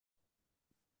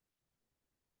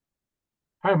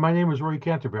Hi, my name is Roy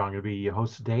Canterbury. I'm going to be your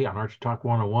host today on Archer Talk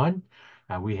 101.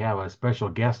 We have a special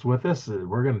guest with us.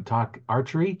 We're going to talk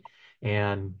archery,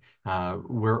 and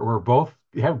we're both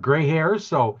have gray hairs,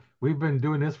 so we've been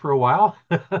doing this for a while.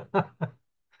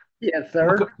 Yes,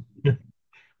 sir.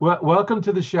 Welcome, welcome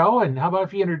to the show. And how about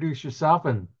if you introduce yourself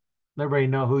and let everybody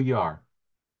know who you are?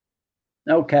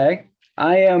 Okay.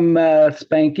 I am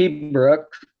Spanky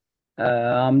Brooks.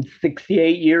 I'm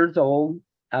 68 years old.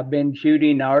 I've been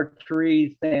shooting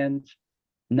archery since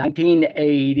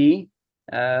 1980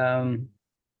 because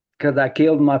I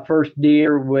killed my first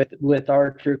deer with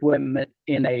archery equipment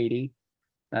in 80.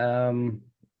 Um,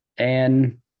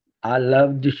 and I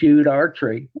love to shoot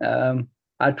archery.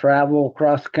 I travel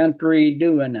across country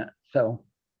doing it. So,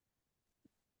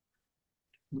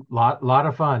 Lot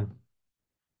of fun.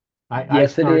 I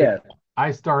yes, it started is.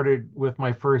 I started with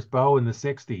my first bow in the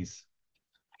 60s.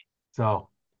 So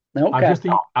Okay.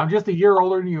 I'm just a year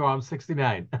older than you. I'm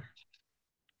 69.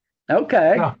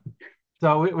 Okay. So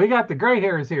So we got the gray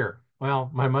hairs here.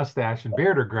 Well, my mustache and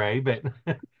beard are gray, but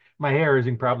my hair, as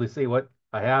you can probably see, what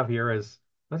I have here is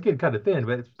it's getting kind of thin,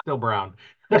 but it's still brown.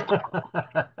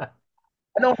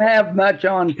 I don't have much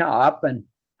on top, and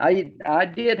I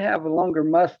did have a longer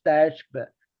mustache, but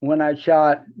when I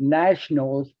shot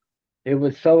nationals, it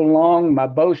was so long my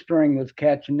bowstring was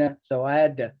catching it, so I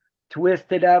had to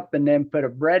twist it up and then put a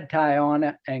bread tie on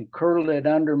it and curl it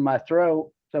under my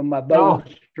throat so my Oh,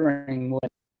 bowstring would.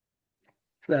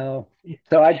 So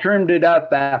so I trimmed it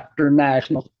up after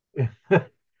nationals.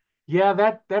 yeah,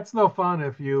 that's no fun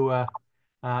if you have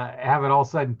it all of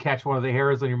a sudden catch one of the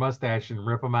hairs on your mustache and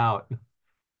rip them out.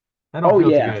 That don't Oh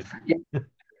feel too yes. good.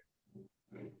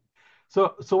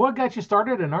 So what got you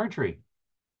started in archery?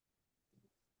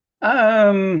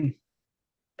 Um,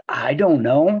 I don't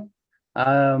know.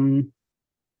 Um,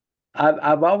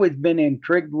 I've always been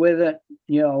intrigued with it,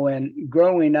 and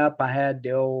growing up, I had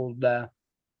the old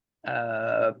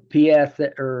PS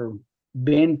or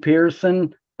Ben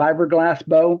Pearson fiberglass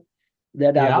bow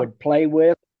that I Yeah, would play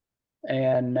with,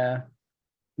 and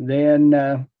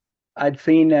then I'd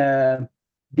seen a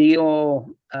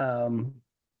deal.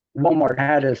 Walmart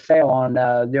had a sale on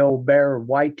the old Bear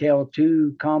Whitetail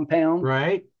II compound,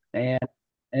 right.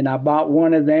 and I bought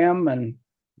one of them, and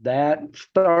that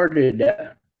started.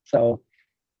 So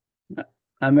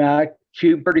I mean, I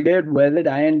shoot pretty good with it.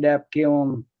 I ended up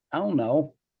killing, I don't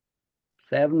know,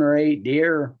 7 or 8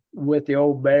 deer with the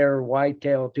old Bear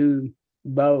Whitetail II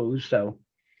bows. So,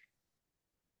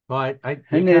 But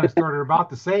we and kind then, of started about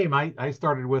the same. I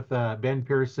started with Ben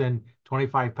Pearson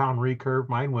 25-pound recurve.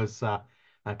 Mine was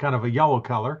kind of a yellow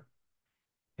color.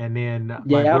 And then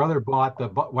my yeah, brother bought the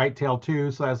Whitetail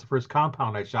 2, so that's the first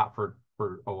compound I shot for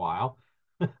a while.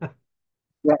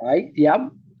 right,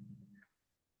 yep,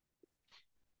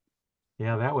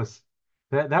 Yeah, that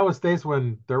was days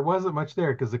when there wasn't much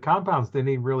there because the compounds didn't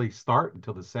even really start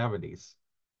until the 70s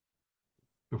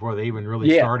before they even really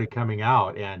yeah, started coming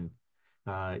out. And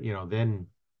then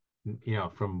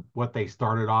from what they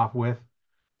started off with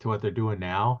to what they're doing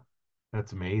now,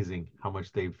 that's amazing how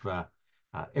much they've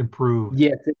improved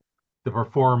yes, the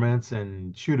performance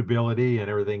and shootability and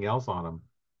everything else on them.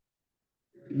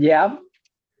 yeah.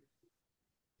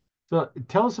 So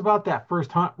tell us about that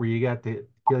first hunt where you got to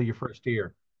kill your first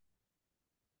deer.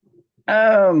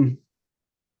 Um,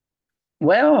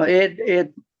 well,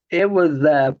 it was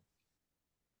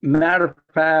matter of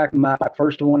fact, my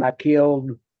first one I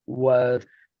killed was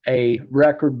a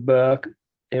record buck.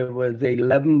 It was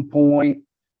 11 point,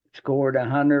 scored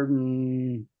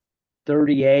 138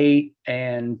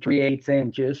 and 3/8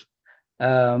 inches.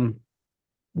 Um,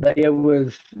 but it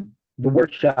was the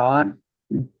worst shot.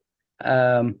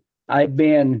 Um, I'd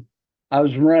been, I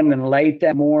was running late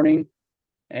that morning,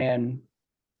 and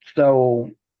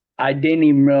so I didn't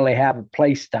even really have a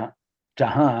place to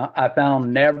hunt. I found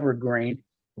an evergreen,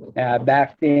 and I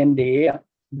backed into it,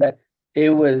 but it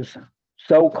was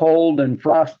so cold and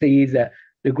frosty that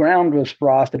the ground was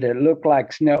frosted. It looked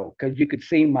like snow because you could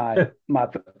see my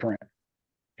footprint.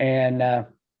 And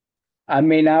I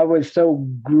mean, I was so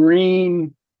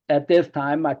green at this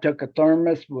time. I took a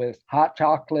thermos with hot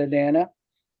chocolate in it.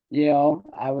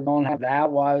 I was going to have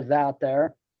that while I was out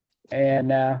there.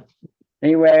 And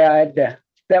anyway, I had to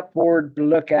step forward to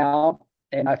look out,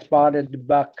 and I spotted the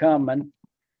buck coming.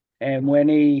 And when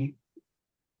he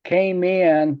came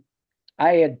in,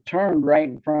 I had turned right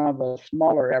in front of a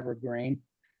smaller evergreen,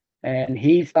 and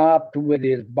he stopped with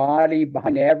his body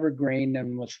behind the evergreen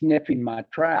and was sniffing my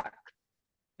track.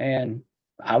 And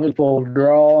I was full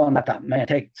draw, and I thought, man,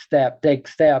 take a step, take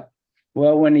a step.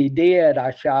 Well, when he did,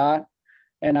 I shot,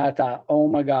 and I thought, oh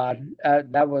my God,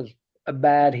 that was a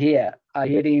bad hit. I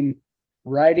hit him.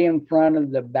 right in front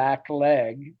of the back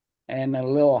leg and a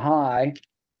little high.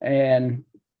 And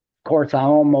of course, I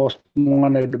almost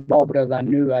wanted the ball because I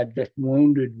knew I just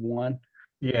wounded one.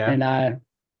 Yeah. And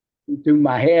through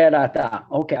my head, I thought,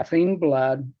 okay, I seen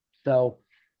blood. So,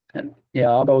 yeah,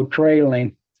 I'll go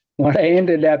trailing. What I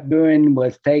ended up doing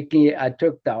was I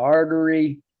took the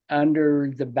artery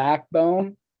under the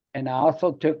backbone, and I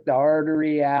also took the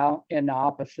artery out in the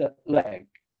opposite leg.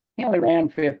 He only ran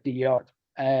 50 yards,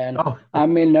 and Oh, I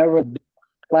mean, there was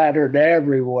splattered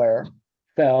everywhere.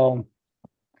 So,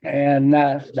 and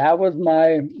that was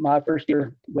my first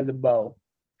year with a bow,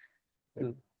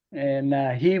 and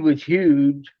he was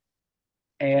huge,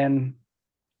 and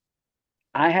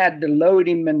I had to load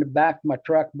him in the back of my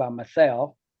truck by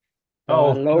myself. So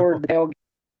I oh lowered no. the tailgate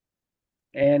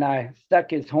and I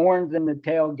stuck his horns in the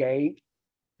tailgate.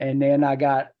 And then I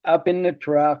got up in the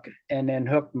truck and then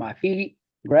hooked my feet,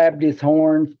 grabbed his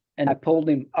horns, and I pulled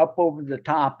him up over the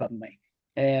top of me.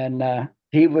 And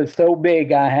he was so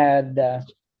big, I had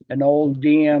an old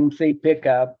GMC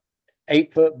pickup,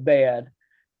 8 foot bed,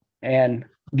 and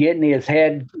getting his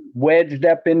head wedged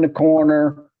up in the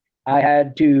corner, I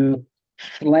had to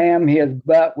slam his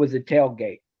butt with the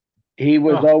tailgate. He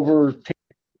was Oh, over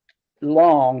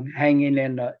long hanging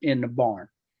in the barn.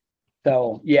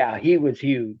 So yeah, he was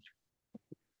huge.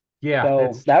 yeah,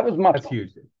 So that was my that's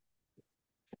huge.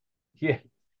 Yeah.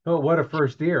 Oh, what a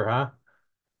first year, huh?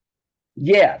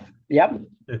 yes, yep,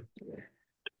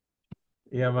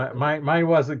 Yeah, mine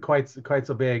wasn't quite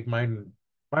so big. Mine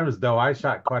was doe. I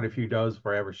shot quite a few does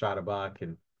before I ever shot a buck,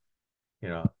 and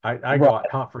I go out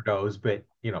right. hunt for does, but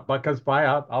buck comes by,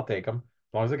 I'll take them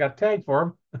as long as I got a tag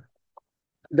for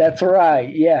That's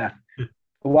right. Yeah.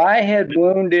 Well, I had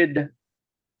wounded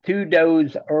two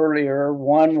does earlier.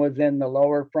 One was in the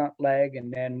lower front leg,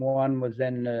 and then one was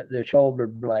in the shoulder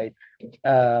blade.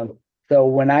 Uh, so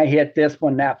when I hit this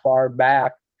one that far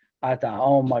back, I thought,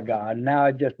 "Oh my God!" Now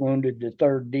I just wounded the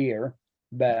third deer.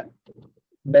 But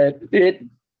it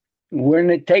when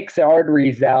it takes the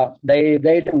arteries out, they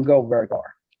don't go very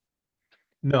far.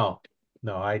 No,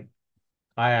 no, I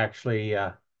actually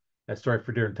that's story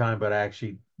for different time, but I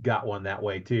actually got one that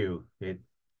way too. It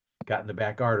got in the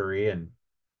back artery and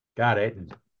got it,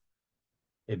 and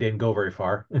it didn't go very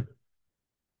far.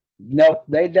 Nope,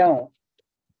 they don't.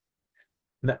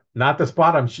 Not the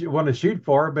spot I'm want to shoot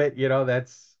for, but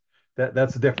that's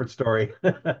a different story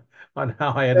on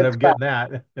how I ended That's up right. getting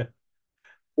that.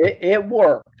 It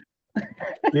worked.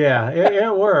 Yeah,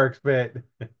 it works, but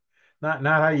not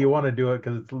how you want to do it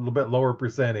because it's a little bit lower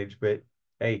percentage. But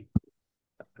hey,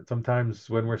 sometimes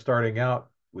when we're starting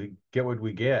out, we get what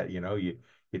we get. You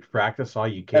practice all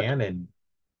you That's, can, and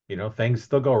things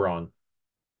still go wrong.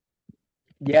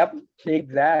 yep,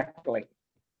 exactly.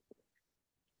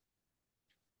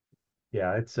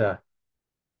 Yeah,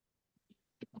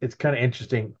 it's kind of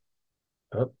interesting.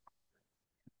 Oh,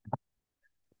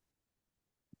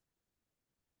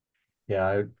 yeah,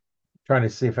 I'm trying to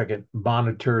see if I can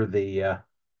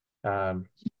um,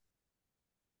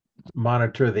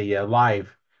 monitor the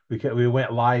live. We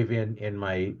went live in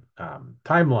my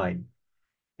timeline,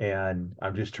 and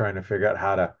I'm just trying to figure out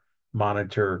how to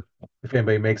monitor if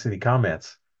anybody makes any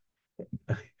comments.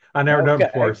 I never done it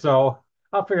before, Okay. so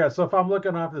I'll figure out. So if I'm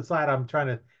looking off the side, I'm trying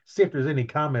to see if there's any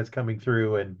comments coming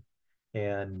through,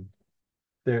 and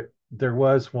there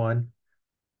was one.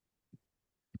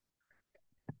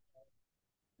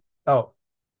 Oh,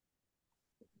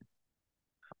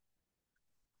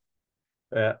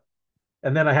 uh,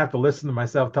 and then I have to listen to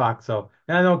myself talk. So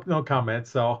no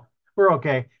comments. So we're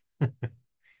okay.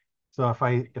 So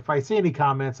if I see any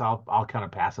comments, I'll kind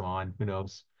of pass them on. Who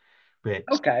knows? But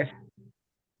Okay.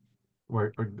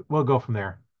 we'll go from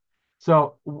there.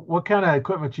 So what kind of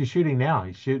equipment you shooting now?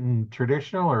 You shooting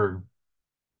traditional or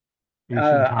you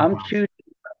shooting I'm compounds? shooting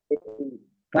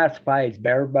classified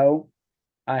bear bow.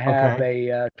 I have Okay.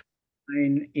 a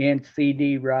 9-inch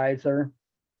CD riser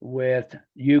with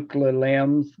Euclid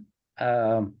limbs.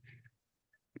 Um,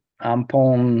 I'm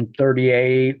pulling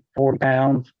 38, 40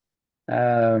 pounds,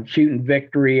 shooting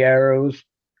victory arrows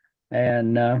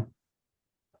and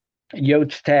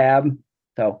Yotes tab.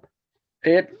 So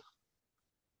it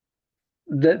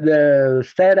the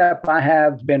setup I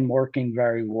have been working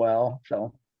very well.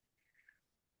 So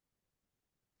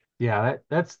Yeah,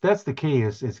 that's the key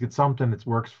is get something that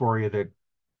works for you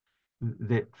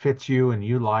that fits you and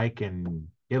you like and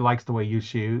it likes the way you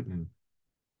shoot and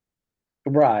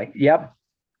right, yep.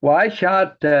 Well, I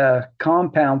shot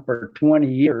compound for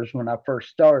 20 years when I first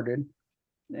started,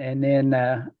 and then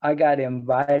I got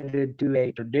invited to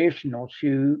a traditional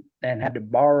shoot and had to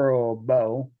borrow a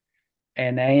bow,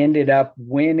 and I ended up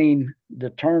winning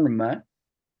the tournament.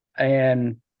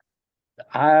 and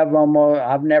I've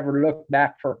never looked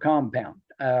back for a compound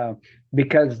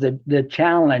because the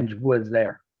challenge was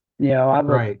there.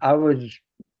 Right. I was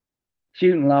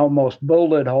shooting almost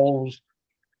bullet holes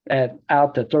at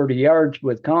out to 30 yards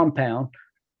with compound,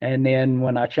 and then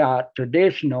when I shot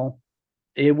traditional,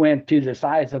 it went to the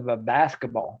size of a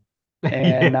basketball,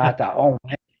 and I Yeah. thought, oh,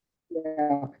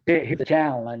 yeah, here's the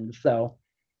challenge.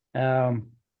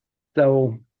 Um,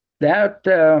 so that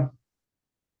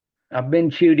I've been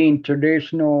shooting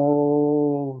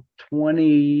traditional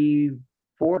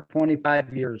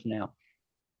 25 years now.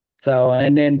 So,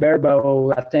 and then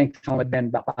barebow, I think it's only been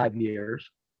about 5 years.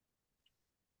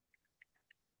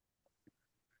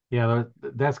 Yeah,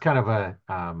 that's kind of a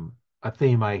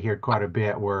theme I hear quite a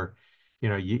bit where,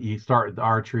 you start with the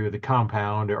archery with the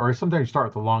compound, or sometimes you start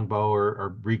with the longbow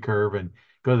or recurve and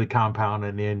go to the compound,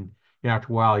 and then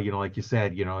after a while, like you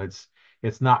said,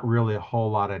 it's not really a whole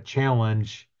lot of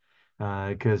challenge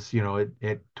because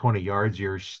at 20 yards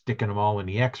you're sticking them all in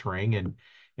the X ring, and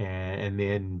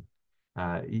then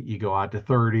you go out to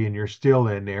 30 and you're still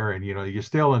in there, and you're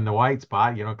still in the white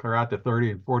spot, clear out to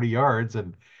 30 and 40 yards,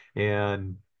 and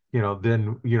then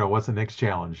what's the next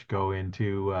challenge? Go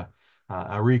into a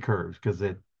recurve because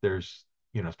there's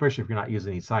especially if you're not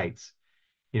using any sights.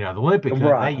 The Olympics they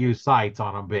Right. use sights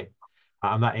on them, but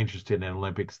I'm not interested in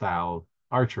Olympic style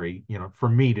archery. For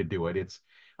me to do it,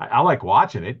 I like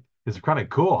watching it. It's kind of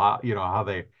cool how how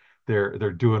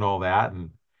they're doing all that,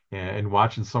 and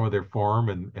watching some of their form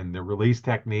and their release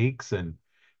techniques, and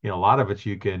a lot of it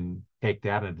you can take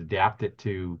that and adapt it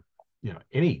to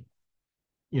any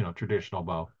traditional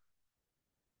bow.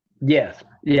 Yes.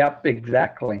 Yep.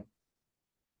 Exactly.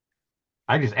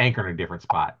 I just anchor in a different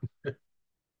spot.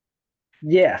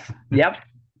 Yes. Yep.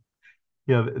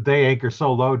 They anchor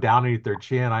so low down underneath their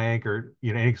chin. I anchor,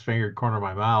 index finger corner of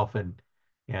my mouth, and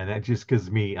that just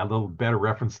gives me a little better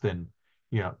reference than,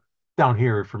 you know, down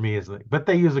here for me is. But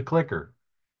they use a clicker,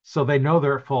 so they know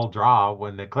they're at full draw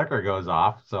when the clicker goes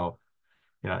off. So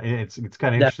it's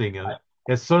kind of That, interesting.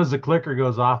 As soon as the clicker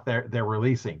goes off, they're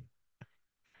releasing.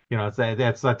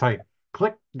 That's that type.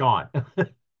 Click gone.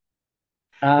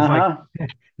 It's like uh-huh.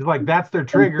 it's like that's their And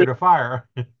trigger to fire.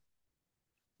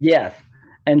 yes.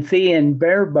 And see, in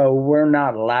barebow, we're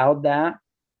not allowed that.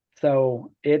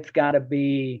 So it's got to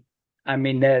be, I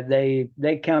mean,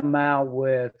 they come out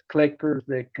with clickers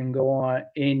that can go on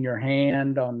in your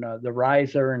hand on the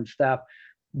riser and stuff.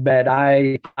 But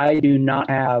I do not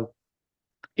have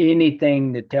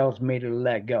anything that tells me to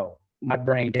let go. My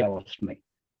brain tells me,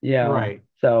 Right.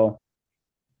 So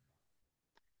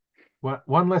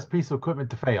One less piece of equipment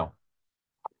to fail.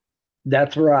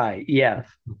 that's right. Yes,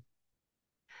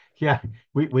 Yeah,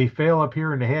 we fail up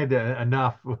here in the head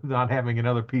enough without having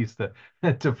another piece to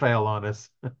to fail on us.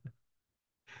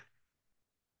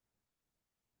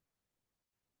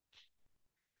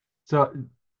 So,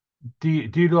 do you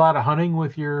do a lot of hunting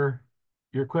with your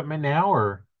equipment now,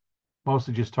 or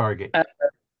mostly just target?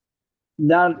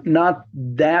 not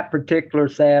that particular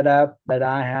setup, but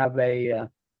I have a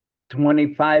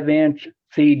 25-inch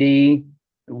CD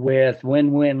with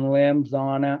win-win limbs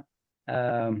on it.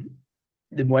 Um,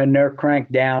 when they're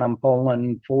cranked down, I'm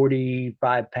pulling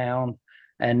 45 pounds,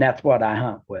 and that's what I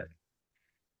hunt with.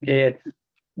 It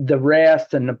The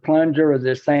rest and the plunger are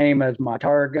the same as my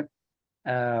target,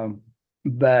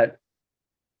 but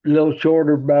a little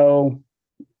shorter bow,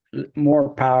 more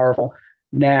powerful.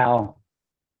 Now,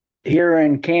 here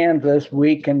in Kansas,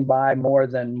 we can buy more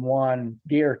than one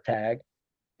deer tag.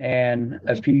 And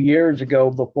a few years ago,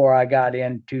 before I got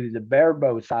into the bare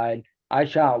bow side, I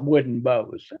shot wooden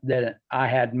bows that I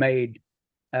had made.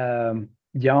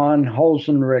 John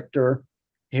Holzenrichter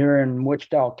here in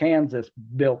Wichita, Kansas,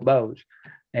 built bows,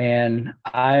 and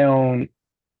I own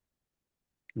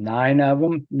 9 of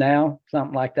them now,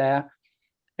 something like that.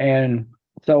 And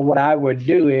so what I would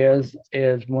do is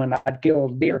when I'd kill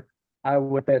deer, I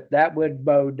would put that wood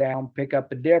bow down, pick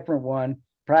up a different one,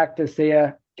 practice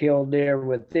it, kill deer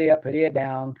with it, put it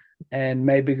down, and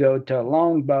maybe go to a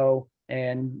long bow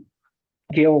and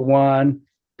kill one,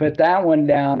 put that one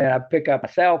down, and I pick up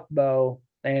a self bow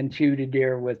and shoot a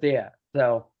deer with it.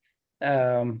 So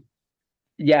um,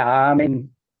 yeah, I mean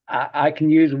I can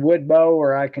use a wood bow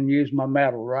or I can use my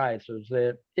metal risers.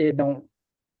 It don't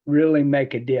really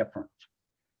make a difference.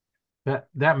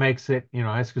 That makes it,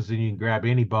 that's because then you can grab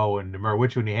any bow, and no matter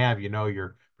which one you have,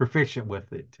 you're proficient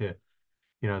with it to,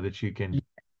 that you can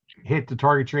hit the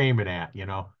target you're aiming at.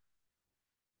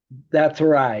 That's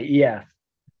right. Yes.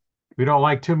 We don't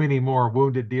like too many more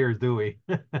wounded deers, do we?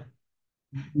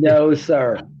 No,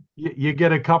 sir. you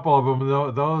get a couple of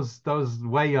them, those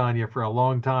weigh on you for a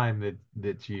long time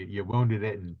that you wounded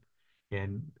it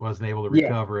and wasn't able to Yeah,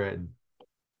 recover it. And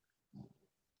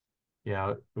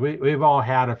we've all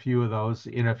had a few of those.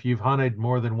 If you've hunted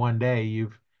more than one day,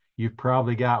 you've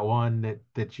probably got one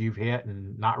that you've hit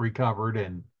and not recovered,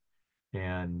 and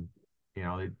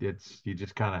it's you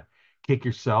just kind of kick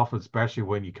yourself, especially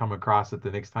when you come across it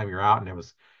the next time you're out and it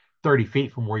was 30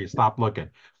 feet from where you stopped looking.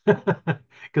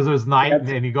 Because it was night that's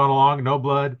and you're going along, no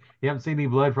blood. You haven't seen any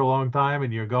blood for a long time,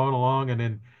 and you're going along, and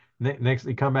then next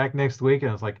you come back next week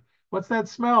and it's like, what's that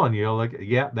smell? And you're like,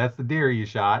 yeah, that's the deer you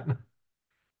shot.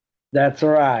 that's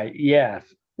right. Yes.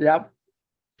 Yep.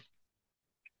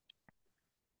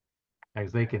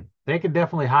 Because they can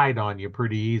definitely hide on you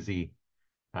pretty easy.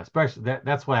 Especially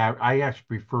that's why I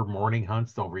actually prefer morning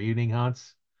hunts over evening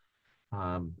hunts.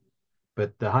 Um,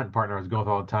 but the hunting partner I was going with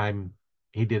all the time,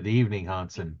 he did the evening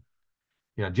hunts, and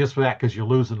just for that, because you're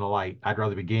losing the light. I'd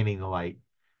rather be gaining the light.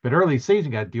 But early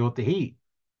season, got to deal with the heat.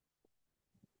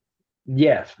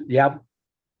 Yes. Yep.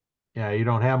 Yeah, you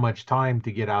don't have much time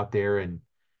to get out there and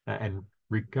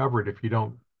recover it. If you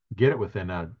don't get it within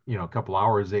a couple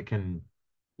hours, it can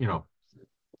you know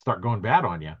start going bad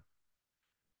on you.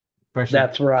 Especially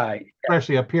That's right.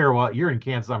 especially up here. Well, you're in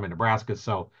Kansas, I'm in Nebraska,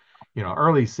 so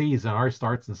early season ours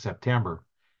starts in September.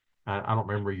 I don't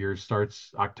remember yours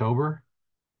starts October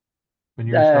when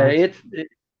yours starts.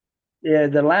 Yeah,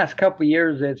 the last couple of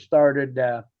years it started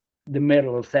the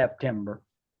middle of September.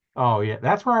 Oh yeah,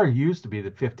 that's where it used to be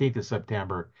the 15th of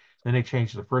September. Then they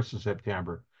changed to the 1st of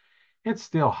September. It's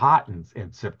still hot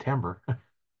in September.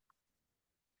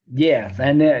 Yes,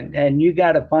 and you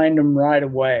got to find them right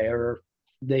away, or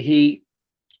the heat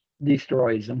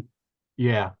destroys them.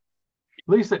 Yeah. At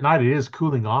least at night it is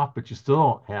cooling off, but you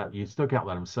still can't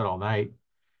let them sit all night,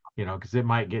 because it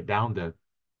might get down to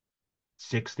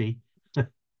 60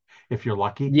 if you're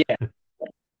lucky, Yeah,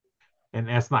 and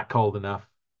that's not cold enough.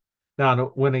 Now,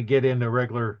 when it get into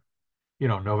regular,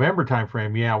 November time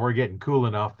frame, yeah, we're getting cool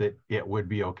enough that it would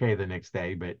be okay the next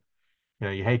day, but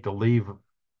you hate to leave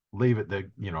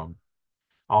it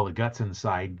all the guts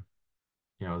inside.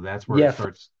 That's where it yes,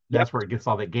 starts. yep, That's where it gets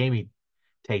all that gamey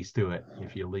taste to it.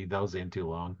 If you leave those in too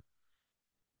long,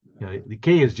 the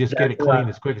key is just get that's it right. clean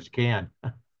as quick as you can.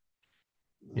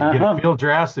 You get it Uh-huh. field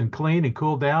dressed and clean and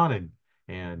cool down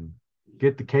and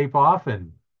get the cape off.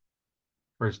 And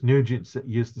as Nugent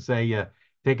used to say,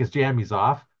 take his jammies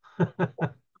off.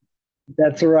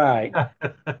 That's right.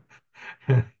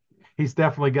 He's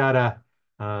definitely got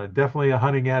definitely a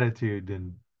hunting attitude,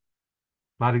 and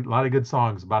a lot of good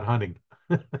songs about hunting.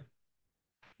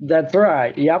 That's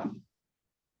right. Yep.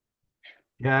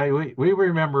 Yeah, we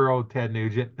remember old Ted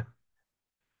Nugent.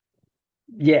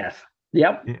 Yes.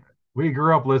 Yep. Yeah, we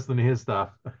grew up listening to his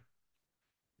stuff.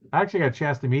 I actually got a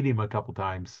chance to meet him a couple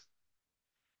times.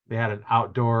 They had an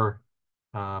outdoor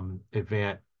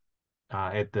event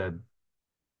at the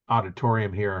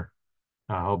auditorium here,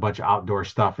 a whole bunch of outdoor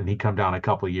stuff, and he come down a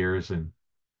couple of years, and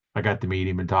I got to meet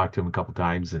him and talk to him a couple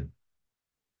times, and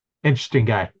interesting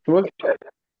guy. Well,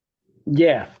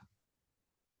 yes.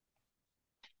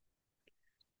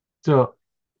 So,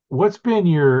 what's been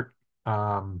your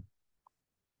um,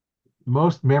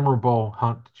 most memorable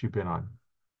hunt that you've been on?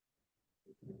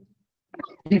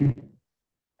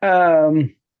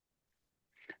 Um,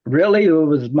 really, it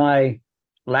was my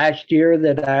last year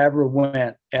that I ever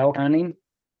went elk hunting.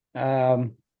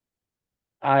 Um,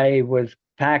 I was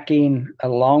packing a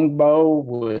longbow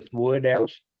with wood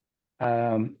arrows.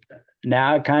 Um,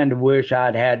 now I kind of wish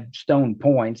I'd had stone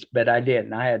points, but I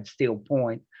didn't. I had steel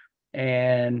point,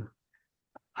 and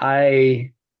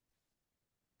I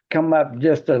come up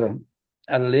just a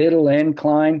little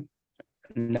incline,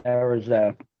 and there was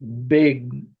a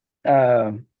big,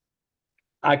 uh,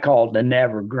 I called an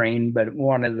evergreen, but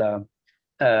one of the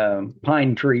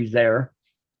pine trees there.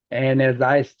 And as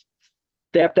I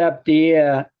stepped up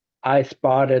I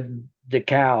spotted the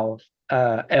cows,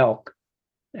 elk,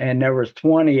 and there was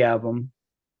 20 of them.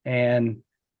 And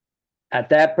at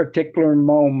that particular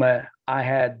moment, I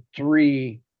had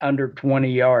three under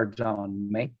 20 yards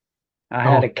on me. I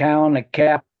had a Oh, cow and a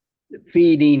calf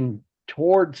feeding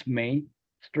towards me,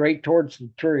 straight towards the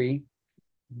tree.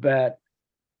 But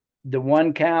the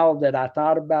one cow that I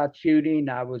thought about shooting,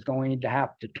 I was going to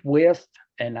have to twist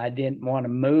and I didn't want to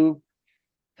move.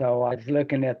 So I was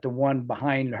looking at the one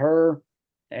behind her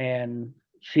and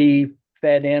she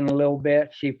fed in a little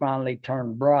bit. She finally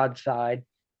turned broadside.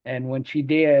 And when she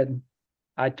did,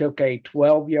 I took a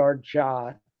 12-yard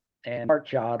shot and heart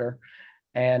shot her.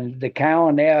 And the cow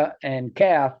and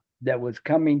calf that was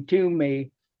coming to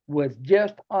me was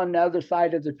just on the other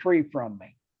side of the tree from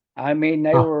me. I mean,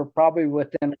 they Oh. were probably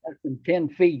within less than 10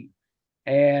 feet,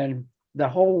 and the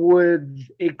whole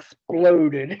woods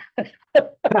exploded.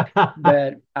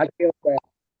 But I killed a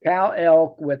cow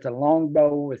elk with a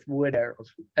longbow with wood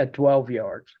arrows at 12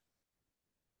 yards.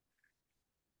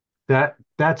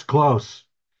 That's close.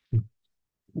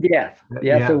 Yes,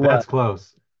 yes, Yeah, it was. that's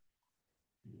close.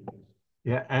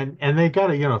 Yeah, and they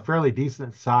got a fairly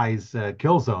decent size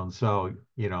kill zone, so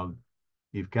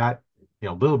you've got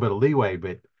a little bit of leeway,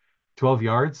 but 12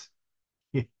 yards,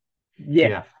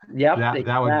 Yes, yeah, yep,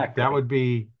 that would exactly.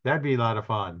 be that'd be a lot of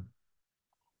fun.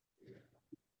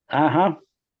 Uh huh.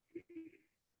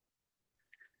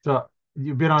 So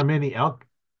you've been on many elk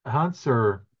hunts,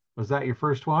 or was that your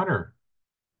first one, or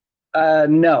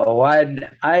No,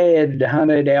 I had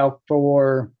hunted elk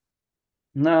for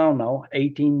no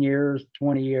 18 years,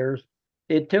 20 years.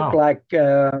 It took oh, like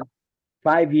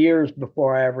 5 years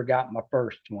before I ever got my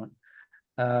first one.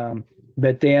 Um,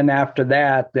 but then after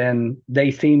that, then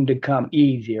they seemed to come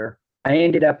easier. I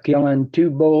ended up killing two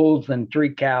bulls and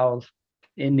three cows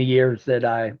in the years that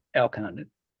I elk hunted.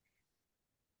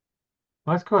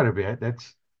 well, that's quite a bit.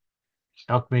 That's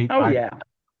elk meat. Oh I yeah.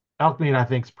 Elk meat I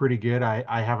think is pretty good.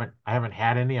 I haven't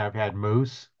had any. I've had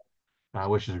moose,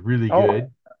 which is really Oh,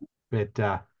 good. But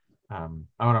I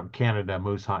went up in Canada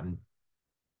moose hunting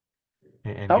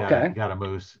and got a okay. got a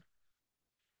moose,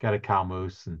 got a cow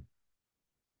moose, and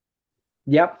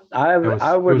Yep. it I was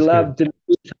it would was good. love to,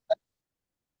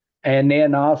 and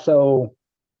then also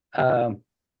um,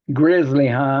 grizzly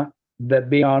hunt, but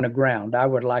be on the ground. I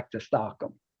would like to stalk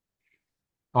them.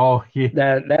 Oh, yeah,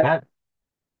 That that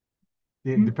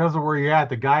it depends on where you're at.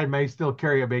 The guy may still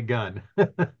carry a big gun.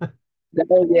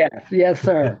 oh yes, yes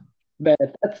sir. But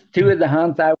that's two of the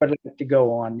hunts I would like to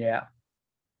go on. Yeah.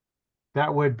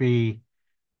 That would be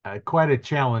quite a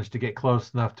challenge to get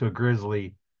close enough to a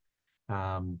grizzly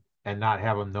and not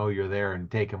have them know you're there and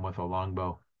take them with a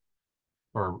longbow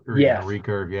or even a Yes.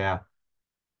 recurve. Yeah,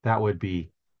 that would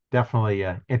be definitely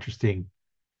interesting.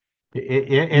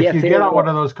 If you Yes, get it on one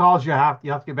of was. those calls, you have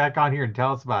to get back on here and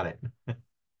tell us about it.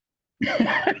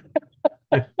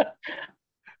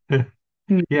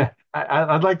 Yeah,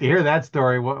 I'd like to hear that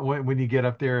story when you get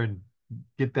up there and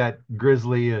get that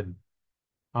grizzly and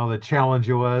all the challenge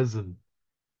it was, and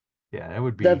yeah, that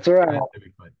would be That's right. that'd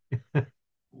be fun.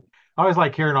 I always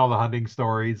like hearing all the hunting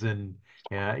stories and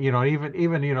yeah, even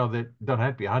that don't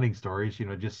have to be hunting stories,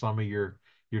 just some of your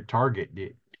target.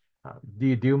 Do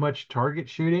you do much target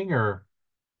shooting or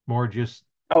more just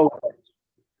Oh,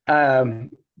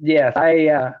 um, yes,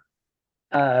 I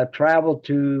traveled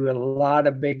to a lot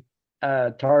of big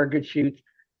target shoots.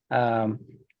 Um,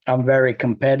 I'm very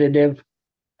competitive.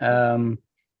 Um,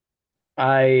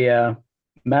 I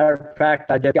Matter of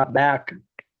fact, I just got back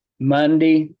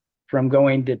Monday from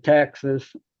going to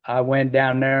Texas. I went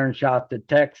down there and shot the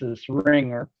Texas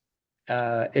Ringer.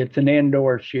 It's an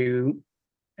indoor shoot,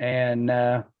 and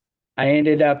I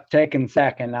ended up taking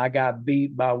second. I got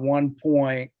beat by 1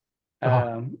 point. oh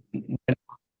Um,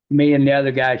 Me and the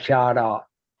other guy shot off.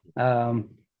 Um,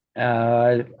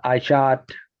 I shot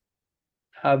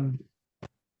uh,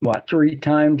 what 3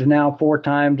 times now, 4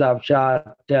 times. I've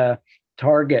shot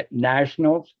target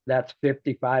nationals. That's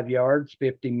 55 yards,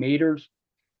 50 meters.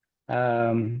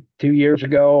 2 years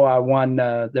ago, I won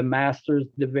the Masters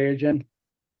division,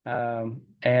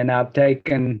 and I've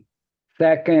taken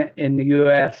second in the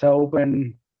U.S.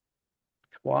 Open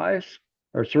twice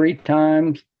or 3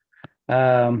 times.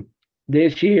 Um,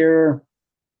 this year,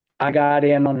 I got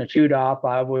in on the shoot off.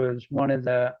 I was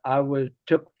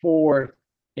took fourth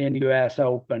in the U.S.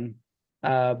 Open,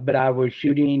 but I was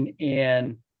shooting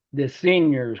in the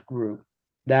seniors group.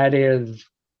 That is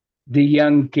the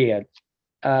young kids.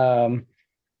 Um,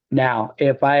 Now,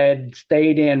 if I had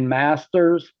stayed in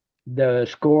Masters, the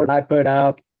score I put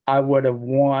up, I would have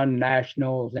won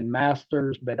nationals and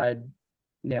Masters, but I'd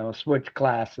switch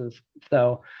classes.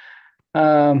 So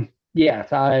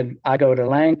yes, I go to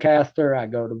Lancaster, I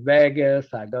go to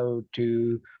Vegas, I go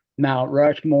to Mount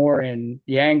Rushmore in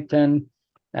Yankton,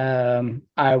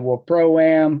 Iowa Pro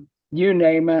Am, you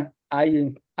name it.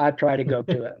 I try to go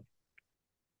to it.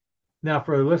 now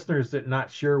for the listeners that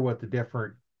not sure what the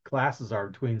different classes are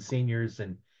between seniors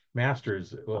and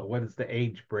masters, well, what is the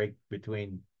age break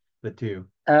between the two?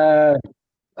 Uh,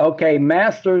 okay,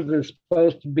 Masters is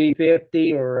supposed to be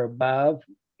 50 or above.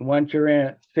 Once you're in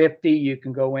at 50, you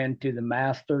can go into the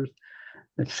Masters.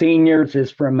 The seniors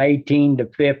is from 18 to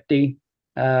 50.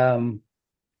 Um,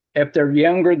 if they're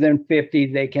younger than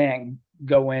 50, they can't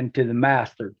go into the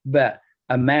Masters, but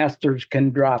a Masters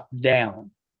can drop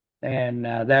down. And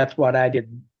that's what I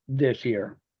did this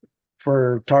year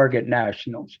for Target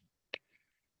Nationals.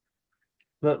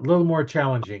 little more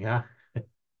challenging, huh?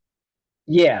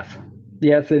 Yes,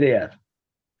 yes, it is.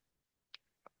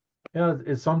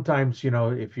 It's sometimes,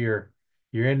 if you're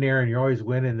in there and you're always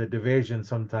winning the division,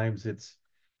 sometimes it's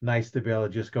nice to be able to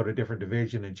just go to a different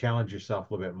division and challenge yourself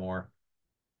a little bit more.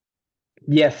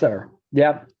 Yes, sir.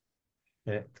 Yep.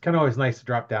 And it's kind of always nice to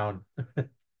drop down.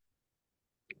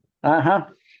 Uh-huh.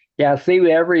 Yeah, see,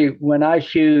 when I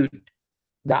shoot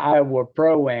the Iowa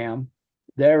Pro-Am,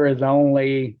 there is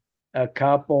only a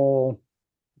couple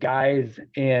guys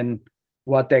in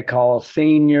what they call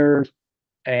seniors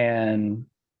and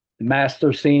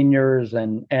master seniors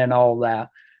and all that.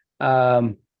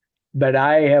 Um, but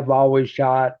I have always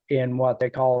shot in what they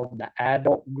call the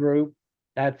adult group.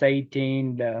 That's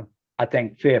 18 to I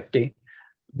think 50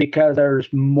 because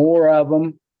there's more of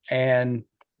them, and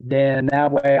then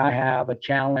that way I have a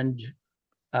challenge.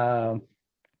 Um,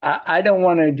 I don't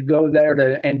want to go there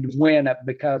to and win it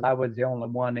because I was the only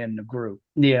one in the group.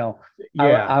 Yeah.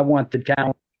 I want the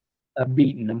challenge of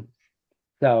beating them.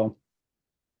 So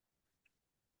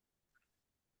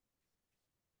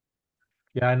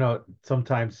Yeah, I know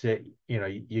sometimes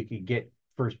you can get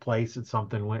first place at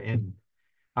something when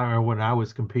I remember when I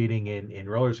was competing in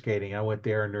roller skating, I went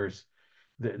there and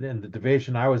in the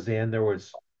division I was in, there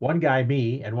was one guy,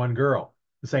 me, and one girl,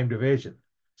 the same division.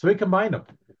 So we combined them.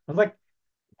 I was like,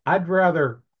 I'd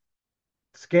rather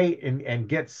skate and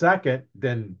get second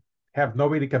than have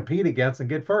nobody to compete against and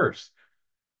get first.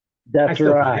 I that's still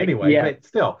would right. anyway, Yeah, but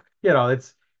still,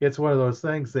 it's one of those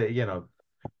things that,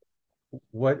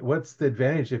 what's the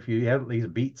advantage if you at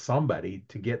least beat somebody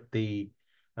to get to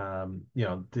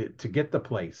get the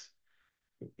place?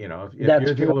 If that's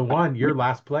you're the only right. one, you're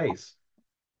last place.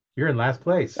 You're in last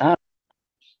place. Uh,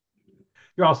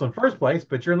 You're also in first place,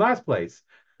 but you're in last place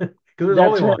because there's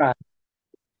only that's one. right.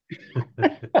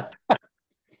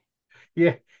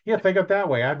 Yeah, yeah, think of it that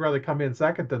way. I'd rather come in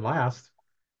second than last.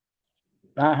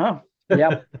 Uh-huh.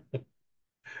 Yep.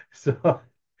 So,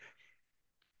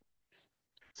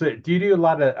 so do you do a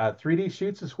lot of 3D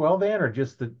shoots as well then, or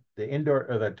just the indoor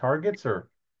or the targets, or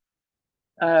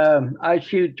I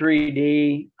shoot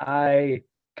 3D. I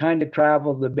kind of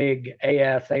travel the big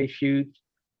ASA shoots.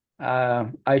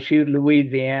 I shoot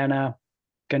Louisiana,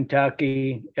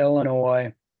 Kentucky,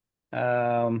 Illinois.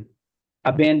 Um,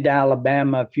 I've been to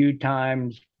Alabama a few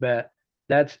times, but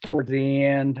that's towards the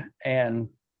end, and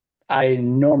I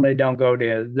normally don't go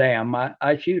to them.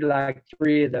 I shoot like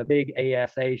three of the big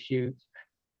ASA shoots.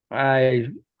 I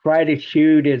try to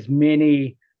shoot as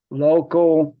many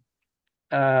local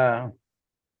uh,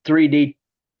 3D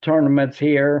tournaments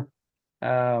here,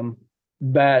 um,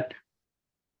 but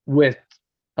with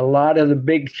a lot of the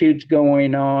big shoots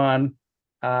going on,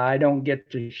 I don't get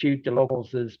to shoot the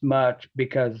locals as much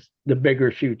because the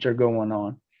bigger shoots are going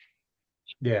on.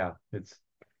 yeah,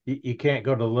 you can't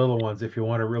go to the little ones if you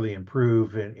want to really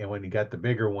improve, and when you got the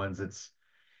bigger ones,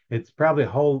 it's probably a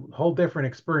whole different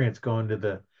experience going to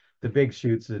the big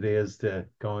shoots it is to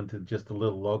going to just the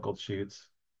little local shoots.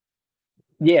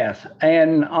 Yes,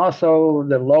 and also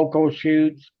the local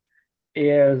shoots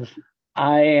is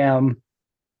I am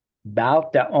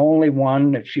about the only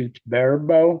one that shoots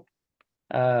barebow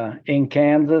in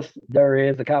Kansas. There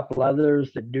is a couple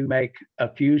others that do make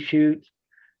a few shoots,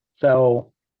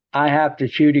 so I have to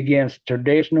shoot against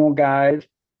traditional guys,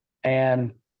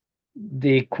 and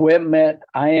the equipment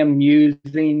I am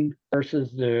using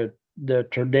versus the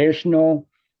traditional,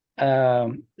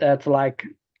 that's like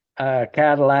a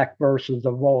Cadillac versus a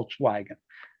Volkswagen.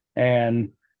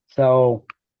 And so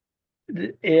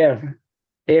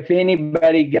if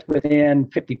anybody gets within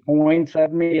 50 points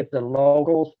of me at the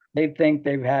locals, they think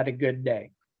they've had a good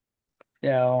day.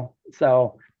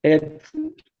 So it's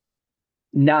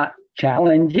not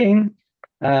challenging.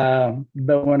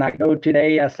 But when I go to the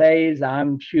ASAs,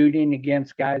 I'm shooting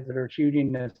against guys that are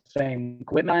shooting the same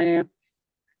equipment I am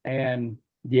and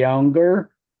younger,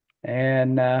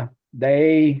 and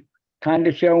they kind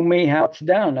of show me how it's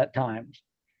done at times.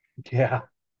 Yeah,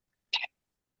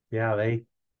 yeah,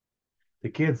 the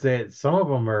kids that some of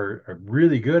them are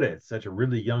really good at such a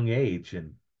really young age,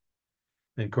 and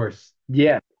of course,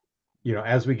 Yeah,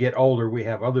 as we get older, we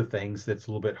have other things that's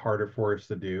a little bit harder for us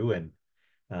to do, and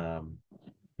um,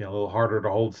 a little harder to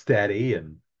hold steady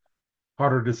and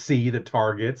harder to see the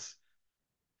targets.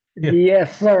 Yeah,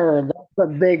 yes, sir. That's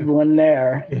a big one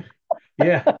there.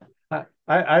 yeah.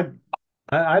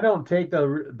 I don't take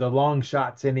the long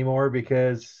shots anymore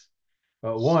because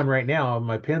one right now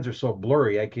my pins are so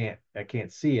blurry I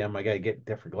can't see them. I got to get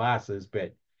different glasses,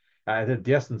 but at the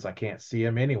distance I can't see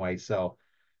them anyway. So,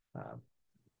 um,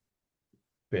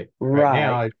 but right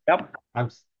now Right. Yep.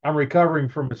 I'm recovering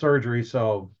from a surgery,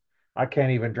 so I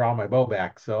can't even draw my bow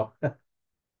back. So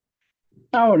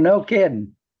Oh, no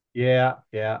kidding. yeah,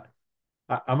 yeah.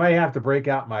 I might have to break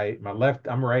out my left.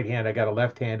 I'm right hand. I got a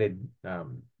left-handed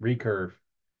recurve,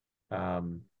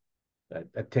 um,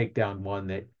 a takedown one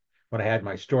that when I had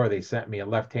my store, they sent me a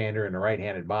left-hander and a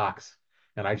right-handed box,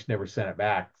 and I just never sent it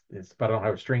back. But I don't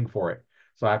have a string for it,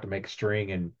 so I have to make a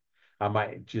string, and I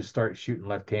might just start shooting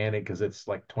left-handed because it's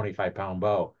like 25-pound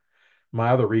bow.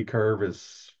 My other recurve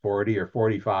is 40 or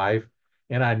 45,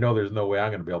 and I know there's no way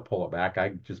I'm going to be able to pull it back. I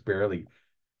just barely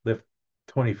lift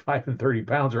 25 and 30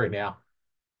 pounds right now.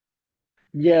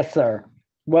 Yes, sir.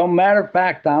 Well, matter of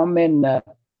fact, I'm in the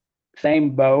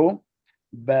same boat,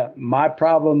 but my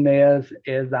problem is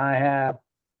I have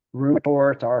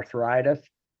rheumatoid arthritis.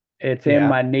 It's in Yeah.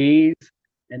 my knees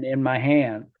and in my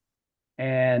hands,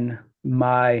 and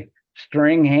my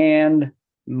string hand,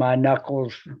 my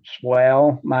knuckles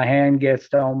swell. My hand gets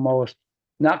to almost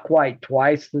not quite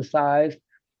twice the size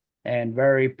and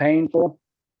very painful.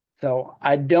 So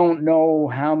I don't know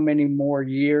how many more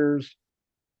years,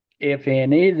 if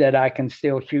any, that I can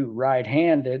still shoot right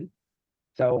handed.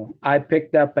 So I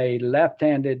picked up a left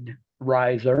handed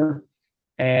riser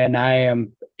and I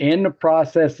am in the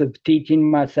process of teaching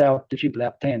myself to shoot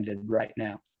left handed right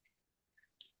now.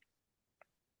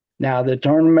 Now, the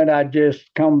tournament I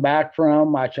just come back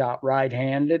from, I shot right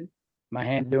handed. My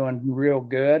hand doing real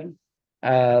good.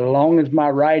 As long as my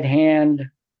right hand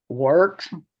works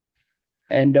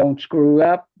and don't screw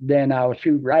up, then I'll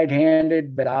shoot right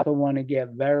handed. But I also want to get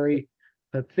very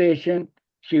proficient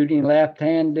shooting left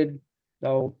handed.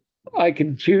 So I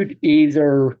can shoot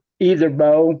either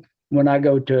bow when I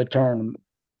go to a tournament.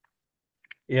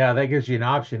 Yeah, that gives you an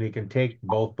option. You can take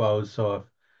both bows. So if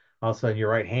all of a sudden your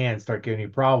right hand start giving you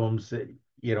problems, what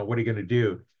are you going to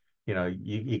do?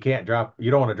 You can't drop,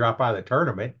 you don't want to drop out of the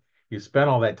tournament. You spent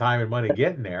all that time and money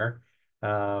getting there.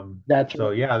 That's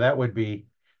So yeah, that'd be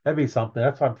something.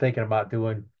 That's what I'm thinking about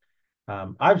doing.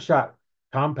 I've shot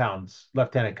compounds,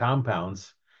 left-handed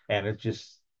compounds, and it's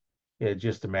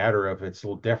just a matter of it's a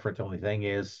little different. The only thing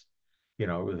is,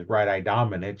 with right eye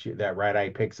dominant, that right eye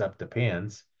picks up the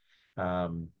pins.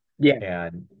 Um, yeah.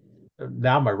 and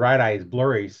now my right eye is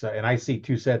blurry, so and I see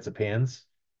two sets of pins,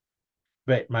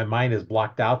 but my mind has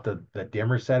blocked out the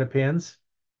dimmer set of pins.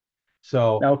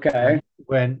 So Okay.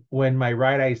 when my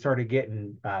right eye started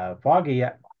getting foggy,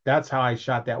 that's how I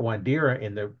shot that one deer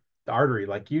in the artery,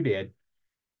 like you did.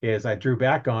 Is I drew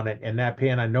back on it, and that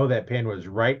pin, I know that pin was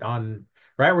right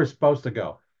where it's supposed to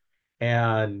go.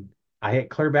 And I hit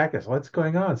clear back. I said, what's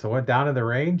going on? So I went down to the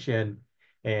range, and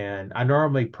I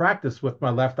normally practice with my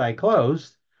left eye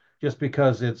closed just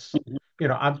because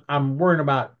I'm worrying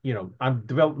about, I'm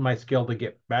developing my skill to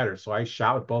get better. So I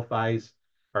shot with both eyes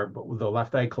or with the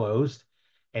left eye closed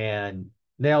and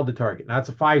nailed the target. Now it's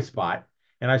a 5 spot,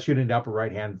 and I shoot into upper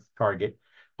right hand target.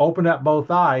 Open up both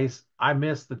eyes, I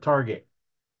missed the target.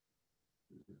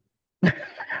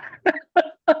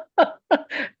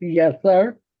 Yes,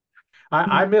 sir.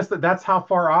 I missed it. That's how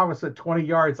far I was at 20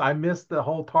 yards. I missed the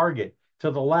whole target to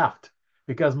the left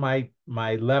because my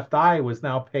left eye was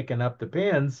now picking up the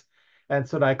pins. And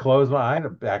so I closed my eye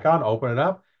back on, open it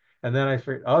up, and then I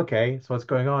figured, okay, so what's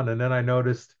going on? And then I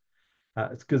noticed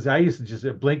it's because I used to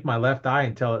just blink my left eye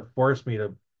until it forced me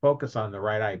to focus on the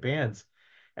right eye bands.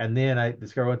 And then I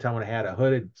discovered one time when I had a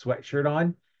hooded sweatshirt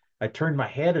on, I turned my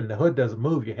head and the hood doesn't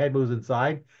move. Your head moves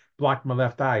inside, blocked my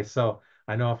left eye. So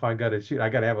I know if I got to shoot, I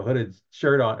got to have a hooded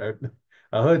shirt on,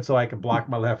 a hood so I can block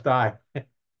my left eye.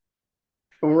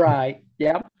 Right.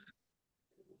 Yep.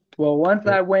 Well, once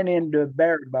Yeah. I went into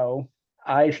barebow,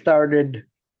 I started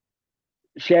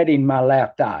shedding my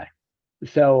left eye.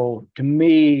 So to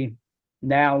me,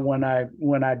 now when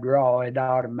I draw, it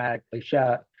automatically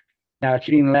shut. Now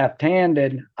shooting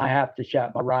left-handed, I have to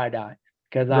shut my right eye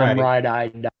because I'm Right.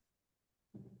 right-eyed.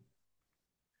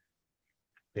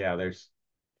 Yeah,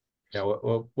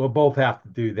 we'll both have to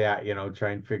do that,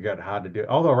 try and figure out how to do it.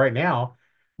 Although right now,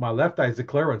 my left eye is the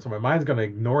clear one, so my mind's going to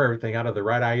ignore everything out of the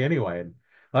right eye anyway. And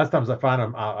last times I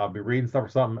found I'll be reading stuff or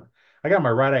something. I got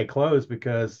my right eye closed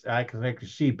because I can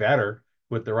see better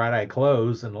with the right eye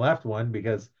closed and the left one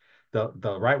because the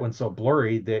right one's so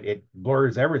blurry that it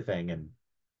blurs everything. And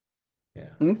yeah,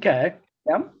 Okay.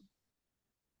 Yep.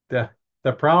 the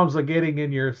the problems of getting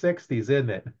in your 60s, isn't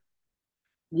it?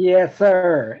 Yes,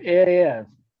 sir. It is.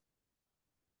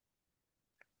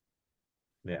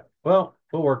 Yeah. Well,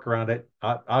 we'll work around it.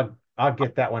 I'll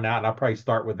get that one out, and I'll probably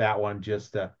start with that one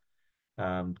just to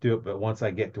do it. But once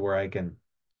I get to where I can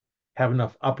have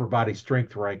enough upper body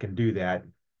strength where I can do that,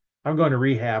 I'm going to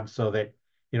rehab so that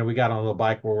we got on a little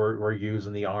bike where we're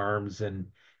using the arms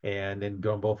and then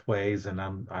going both ways, and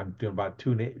I'm doing about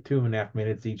 2.5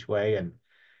 minutes each way, and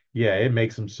yeah, it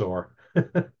makes them sore.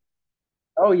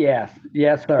 Oh yes,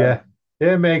 yes, Yeah, sir.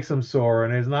 it makes them sore,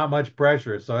 and there's not much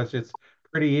pressure, so it's just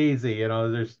pretty easy.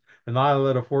 There's not a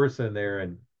little force in there,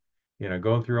 and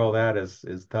going through all that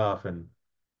is tough. And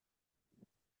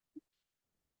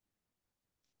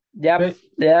Yep. but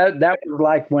Yeah, that was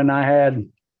like when I had,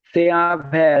 see,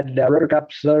 I've had rotor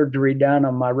cuff surgery done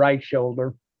on my right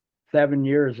shoulder 7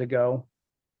 years ago.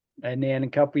 And then a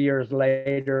couple years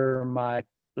later, my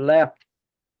left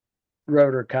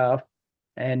rotor cuff.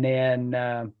 And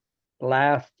then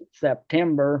last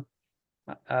September,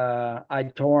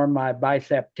 I tore my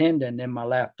bicep tendon in my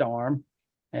left arm.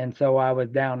 And so I was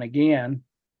down again.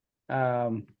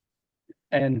 Um,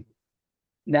 and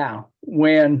now,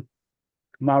 when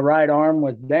my right arm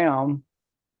was down,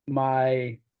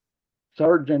 my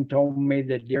surgeon told me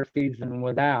the deer season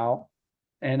was out.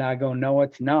 And I go, no,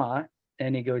 it's not.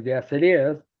 And he goes, yes, it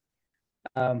is.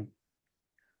 Um,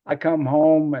 I come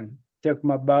home and took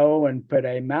my bow and put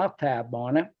a mouth tab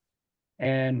on it.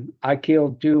 And I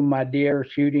killed two of my deer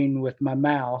shooting with my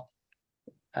mouth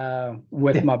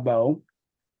with my bow.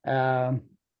 Um,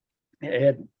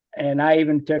 it, and I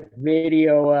even took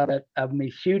video of it, of me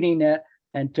shooting it,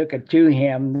 and took it to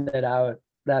him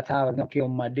that's how I was going to kill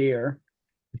my deer.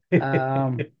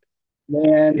 Um,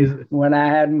 is Then when I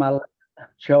had my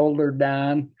shoulder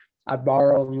done, I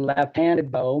borrowed a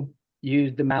left-handed bow,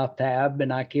 used the mouth tab,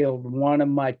 and I killed one of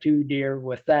my two deer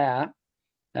with that.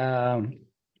 Um,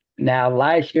 Now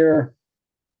last year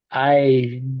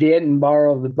I didn't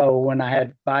borrow the bow when I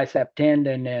had bicep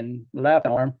tendon and left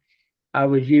arm. I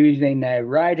was using a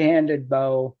right-handed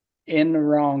bow in the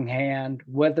wrong hand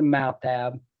with a mouth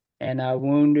tab, and I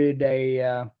wounded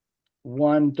a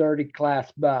 130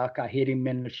 class buck. I hit him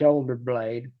in the shoulder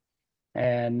blade,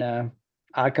 and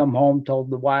I come home, told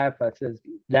the wife, I says,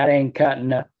 that ain't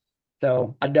cutting it.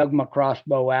 So I dug my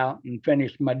crossbow out and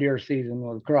finished my deer season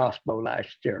with a crossbow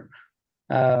last year.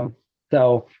 Um,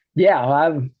 so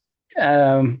yeah,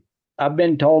 um, I've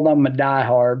been told I'm a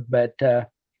diehard, but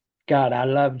God, I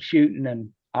love shooting, and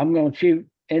I'm going to shoot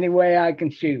any way I can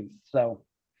shoot. So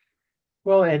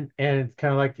well, and it's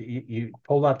kind of like you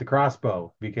pulled out the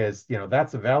crossbow because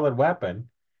that's a valid weapon.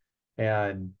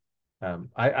 And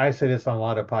I say this on a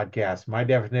lot of podcasts. My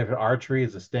definition of archery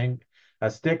is a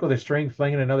stick with a string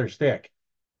flinging another stick.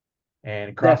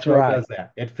 And that's crossbow right. does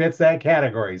that. It fits that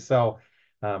category. So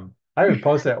I even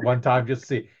posted that one time just to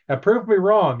see. Now, prove me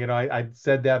wrong. I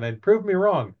said that and prove me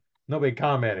wrong. Nobody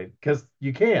commented because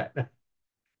you can't.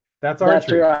 That's That's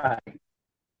archery. right.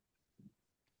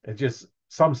 It's just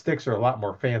some sticks are a lot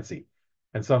more fancy,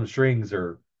 and some strings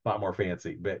are a lot more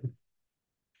fancy. But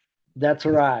That's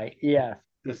the, right. Yeah.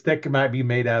 the stick might be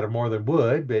made out of more than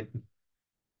wood, but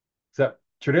except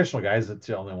traditional guys, it's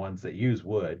the only ones that use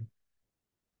wood.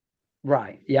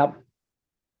 Right. Yep.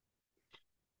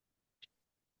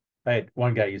 I had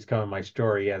one guy used to come in my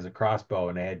store. He has a crossbow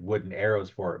and they had wooden arrows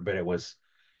for it, but it was,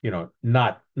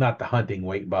 not the hunting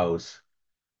weight bows.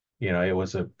 It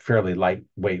was a fairly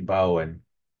lightweight bow, and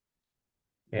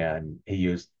he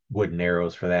used wooden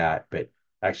arrows for that, but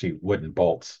actually wooden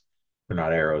bolts for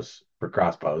not arrows for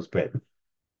crossbows, but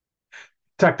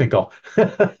technical.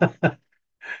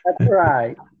 That's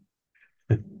right.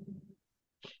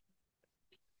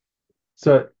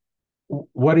 So,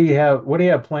 what do you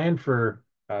have planned for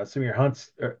some of your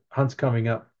hunts coming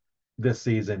up this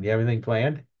season? Do you have anything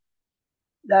planned?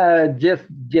 Just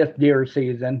deer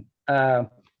season.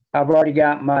 I've already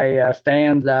got my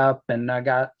stands up, and I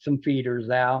got some feeders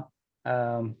out,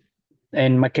 um,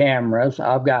 and my cameras.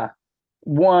 I've got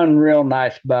one real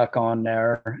nice buck on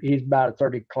there. He's about a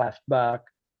 30 class buck.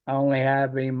 I only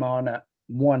have him on it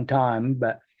one time,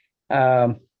 but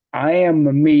um, I am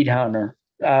a meat hunter.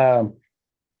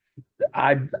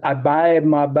 I buy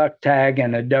my buck tag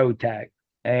and a doe tag,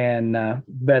 and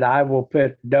but I will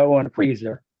put doe in the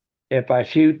freezer. If I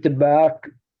shoot the buck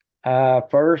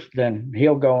first, then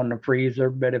he'll go in the freezer.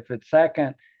 But if it's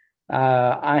second,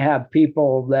 I have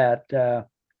people that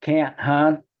can't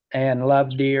hunt and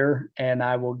love deer, and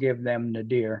I will give them the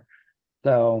deer.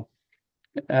 So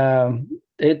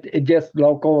it just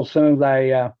local. As soon as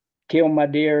I kill my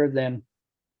deer, then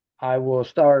I will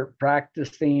start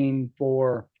practicing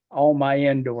for all my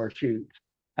indoor shoots.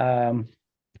 Um,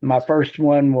 my first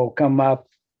one will come up,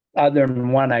 other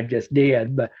than one I just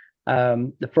did, but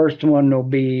the first one will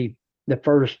be the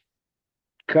first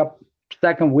cup,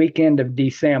 second weekend of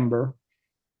December.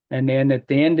 And then at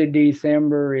the end of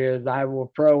December is Iowa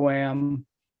Pro Am.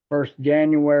 First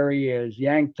January is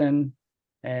Yankton,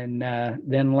 and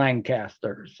then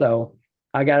Lancaster. So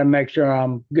I got to make sure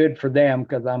I'm good for them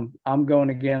because I'm going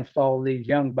against all these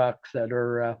young bucks that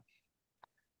are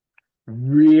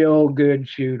real good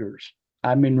shooters.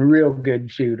 I mean, real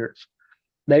good shooters.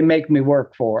 They make me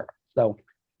work for it. So,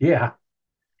 Yeah.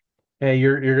 Hey,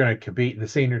 you're going to compete in the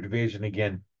senior division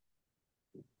again.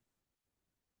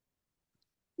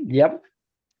 yep,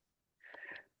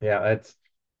 Yeah,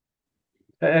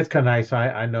 that's kind of nice.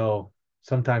 I know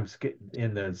sometimes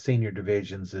in the senior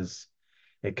divisions is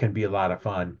it can be a lot of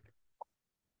fun,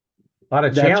 a lot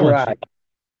of that's challenge, right.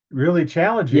 really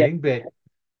Yeah, challenging. But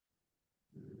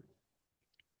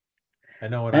I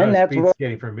know when I and was that's speed what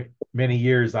skating for many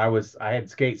years, I had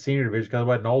skate senior division because I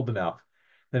wasn't old enough.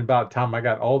 Then about the time I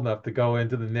got old enough to go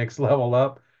into the next level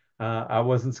up, I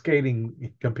wasn't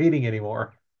skating competing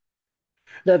anymore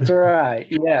that's right.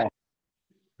 Yeah,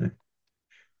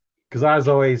 because I was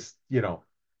always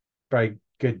probably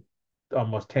good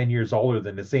almost 10 years older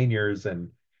than the seniors, and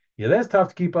that's tough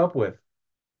to keep up with.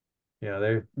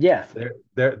 They're yes,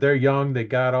 they're young. They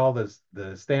got all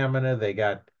the stamina. They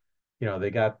got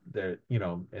their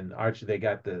in archery they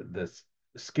got the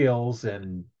skills,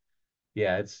 and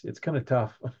yeah, it's kind of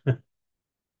tough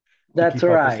to that's keep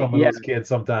up with right. some of Yeah, those kids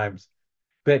sometimes.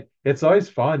 But it's always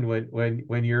fun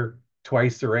when you're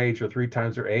twice their age or three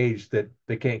times their age that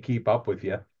they can't keep up with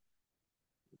you.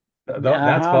 That's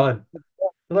uh-huh. fun.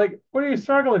 Like, what are you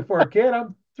struggling for, kid?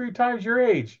 I'm three times your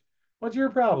age. What's your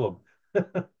problem?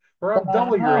 Or I'm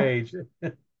double your Uh-huh. age.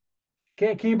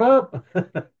 Can't keep up.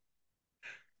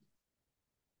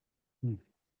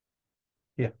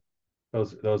 Yeah,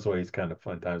 those always kind of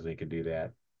fun times when you can do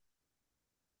that.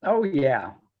 Oh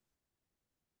yeah.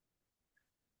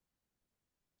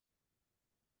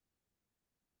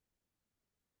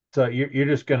 So you're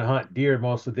just going to hunt deer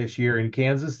most of this year in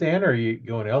Kansas then, or are you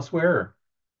going elsewhere, or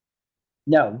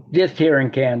No, just here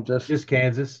in Kansas. just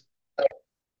Kansas?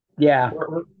 Yeah.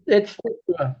 Or- It's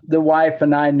the wife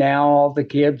and I now, all the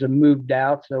kids have moved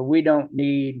out, so we don't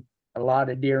need a lot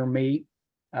of deer meat.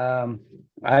 Um,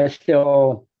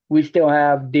 we still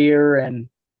have deer and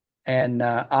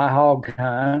I hog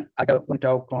hunt. Went to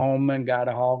Oklahoma and got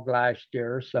a hog last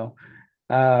year.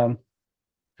 Um,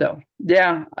 so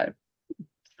yeah,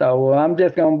 so I'm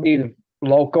just gonna be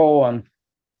local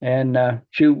and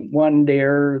shoot one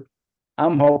deer.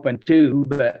 I'm hoping two,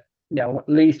 but at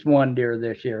least one deer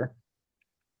this year.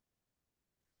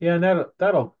 Yeah, and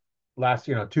that'll last,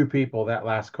 two people that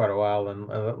lasts quite a while, and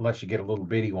unless you get a little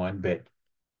bitty one. But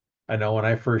I know when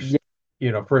I Yeah,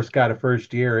 first got a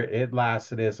first year, it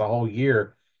lasted us a whole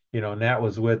year, and that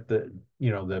was with the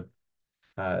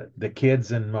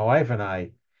kids and my wife and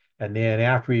I. And then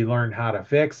after we learned how to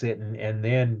fix it, and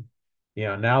then,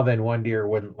 now then one deer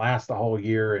wouldn't last the whole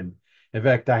year. And in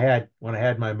fact, when I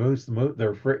had my moose,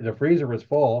 the freezer was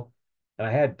full, and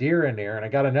I had deer in there, and I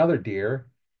got another deer,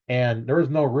 and there was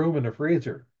no room in the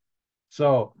freezer.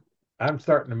 So I'm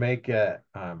starting to make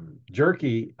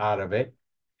jerky out of it,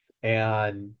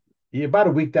 and about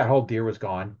a week that whole deer was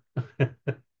gone.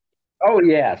 oh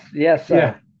yes, yes, Yeah,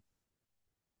 sir.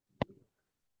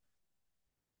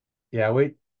 yeah,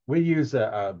 we use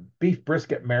a beef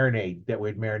brisket marinade that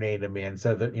we'd marinate them in.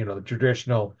 So that the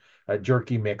traditional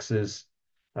jerky mixes.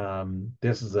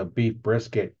 This is a beef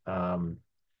brisket. It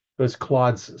was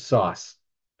Claude's sauce.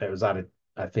 It was out of,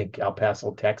 I think, El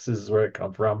Paso, Texas is where it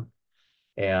come from,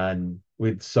 and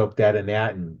we'd soak that in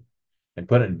that and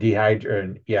put it in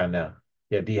dehydrator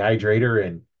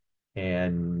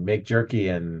and make jerky.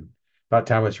 And about the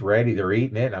time it's ready, they're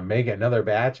eating it, and I'm making another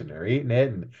batch, and they're eating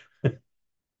it, and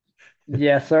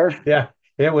Yes, sir. yeah,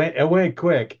 it went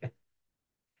quick.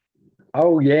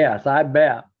 Oh yes, I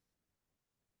bet.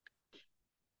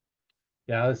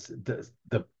 Yeah,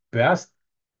 the best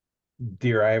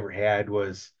deer I ever had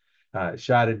was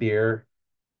shot a deer,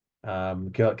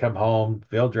 kill it, come home,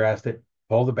 field dressed it,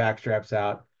 pull the back straps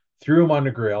out, threw them on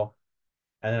the grill,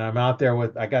 and then I'm out there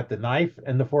I got the knife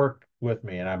and the fork with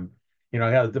me, and I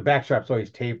have the back straps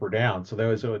always taper down, so they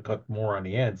always would cook more on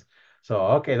the ends. So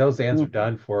okay, those ends are Mm.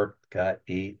 done. Fork, cut,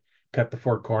 eat, cut the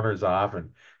four corners off,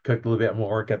 and cooked a little bit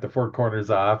more. Cut the four corners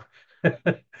off.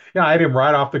 Yeah, I had him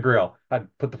right off the grill. I'd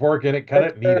put the fork in it, cut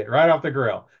it, and eat it right off the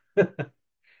grill.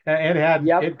 And it had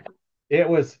Yep, it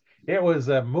was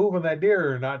moving that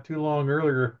deer not too long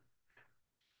earlier.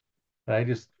 I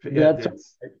just that's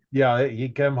it's yeah,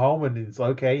 you come home and it's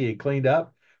okay. You cleaned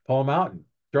up, pull them out, and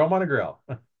throw them on the grill.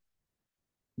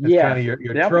 That's kind yes, of your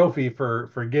yep, trophy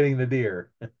for getting the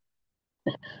deer.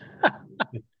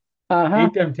 uh-huh.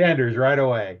 Eat them tenders right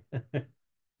away.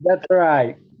 That's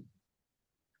right.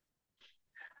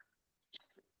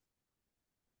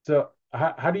 So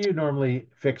how do you normally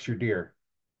fix your deer?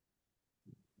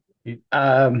 You-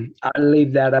 I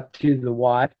leave that up to the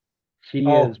wife. She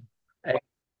is oh, a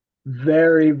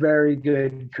very, very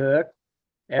good cook.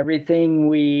 Everything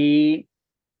we eat,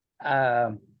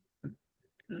 um,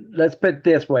 let's put it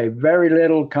this way, very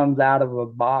little comes out of a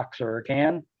box or a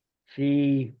can.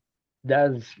 She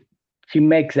does, she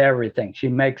makes everything. She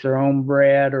makes her own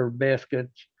bread or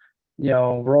biscuits,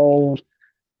 rolls.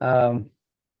 Um,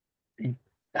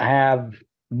 I have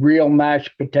real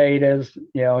mashed potatoes.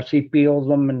 She peels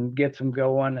them and gets them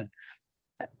going. And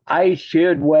I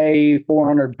should weigh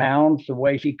 400 pounds the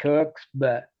way she cooks,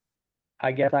 but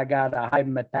I guess I got a high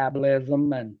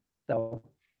metabolism. And so,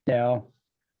 you know,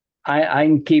 I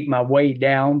can keep my weight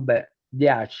down. But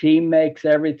yeah, she makes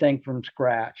everything from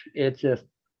scratch. It's just,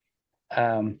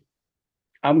 um,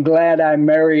 I'm glad I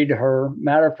married her.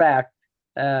 Matter of fact,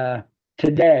 uh,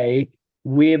 today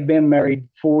we have been married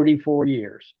 44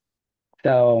 years.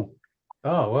 So,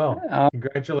 oh, well, uh,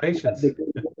 congratulations.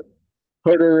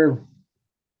 put her,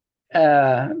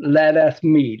 let us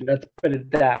meet. Let's put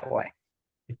it that way.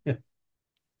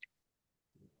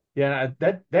 Yeah,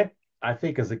 that I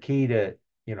think is the key to,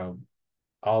 you know,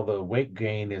 all the weight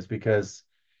gain is because,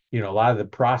 a lot of the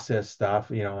processed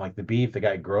stuff, like the beef, they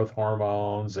got growth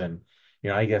hormones and,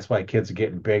 I guess why kids are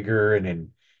getting bigger. And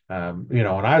then, when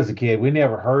I was a kid, we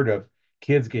never heard of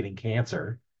kids getting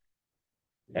cancer.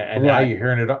 And now Right. you're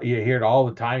hearing it, you hear it all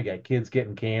the time. You got kids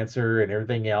getting cancer and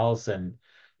everything else. And,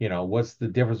 what's the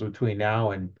difference between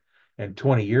now and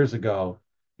 20 years ago,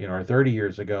 or 30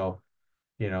 years ago?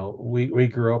 We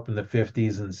grew up in the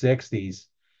 50s and 60s,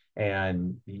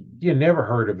 and you never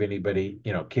heard of anybody,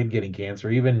 kid getting cancer,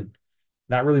 even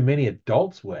not really many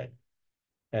adults would.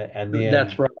 And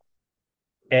That's then, right.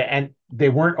 and they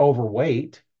weren't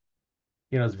overweight.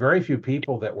 There's very few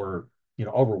people that were,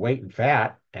 overweight and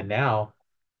fat. And now,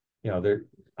 there,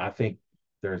 I think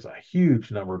there's a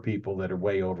huge number of people that are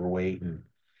way overweight,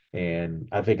 and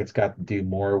I think it's got to do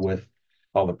more with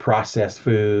all the processed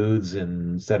foods,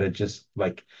 and instead of just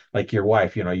like your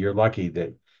wife, you're lucky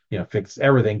that fix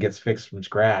everything gets fixed from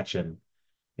scratch, and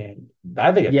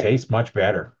I think it Yeah. tastes much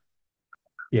better.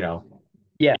 You know,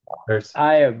 Yeah. there's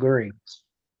I agree.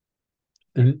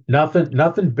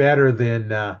 nothing better than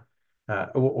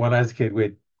when I was a kid,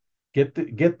 we'd get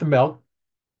the milk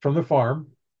from the farm,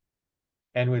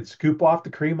 and we'd scoop off the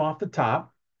cream off the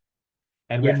top,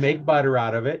 and we'd Yes. make butter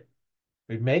out of it.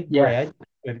 We'd make Yes.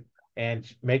 bread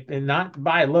and make, and not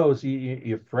buy loaves.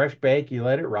 You fresh bake, you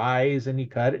let it rise, and you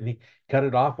cut it, and you cut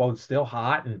it off while it's still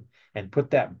hot, and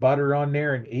put that butter on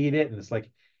there and eat it. And it's like,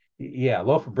 yeah, a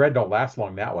loaf of bread don't last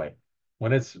long that way.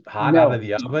 When it's hot out of No,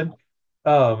 the oven,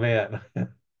 oh man,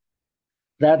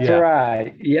 that's yeah.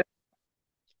 right. Yep.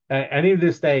 And even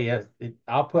this day, yes,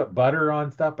 I'll put butter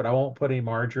on stuff, but I won't put any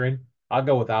margarine. I'll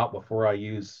go without before I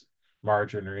use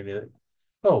margarine or anything.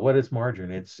 Oh, what is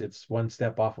margarine? It's one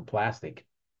step off of plastic.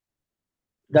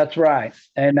 That's right.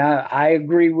 And I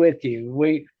agree with you.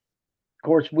 Of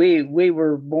course, we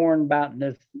were born about in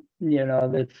this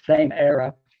same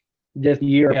era, just a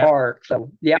year Yeah, apart.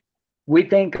 So, yeah, we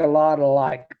think a lot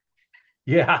alike.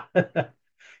 yeah.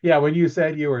 Yeah, when you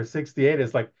said you were 68,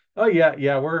 it's like, oh yeah,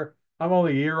 yeah, I'm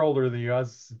only a year older than you. I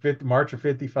was 50, March of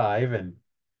 55,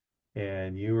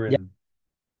 and you were Yeah. in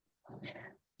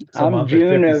some I'm month of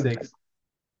June of 56.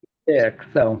 6.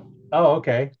 So, Oh,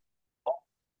 okay.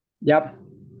 yep.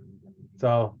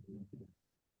 So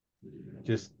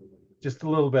just just a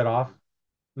little bit off.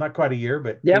 Not quite a year,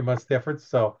 but Yep. 3 months difference.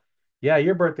 So yeah,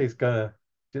 your birthday's gonna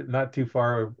not too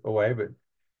far away, but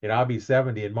I'll be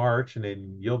 70 in March, and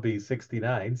then you'll be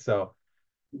 69. So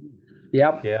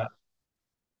Yep. yeah,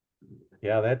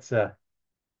 yeah, that's um,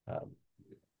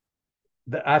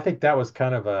 I think that was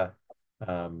kind of a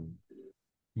um,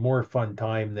 more fun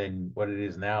time than what it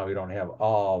is now. We don't have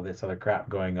all this other crap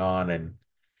going on, and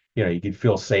you could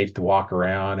feel safe to walk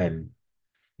around. And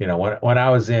when I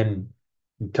was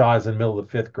until I was in the middle of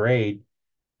the fifth grade,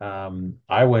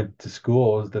 I went to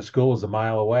school. The school was a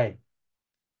mile away,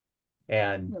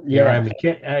 and Yes.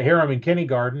 here I'm in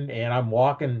kindergarten, and I'm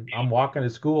walking to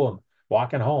school and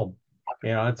walking home.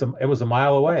 It was a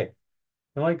mile away.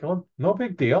 I'm like, oh, no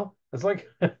big deal. It's like,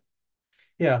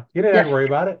 yeah, you didn't have to Yeah. worry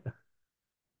about it.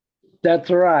 That's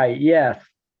right. Yes.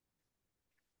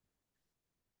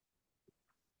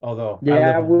 Although I live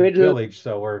Yeah. in We a village,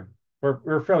 so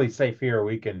we're fairly safe here.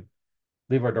 We can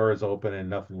leave our doors open and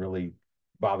nothing really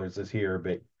bothers us here.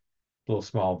 But little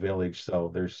small village,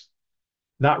 so there's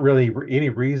not really any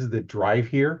reason to drive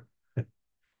here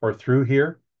or through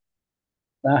here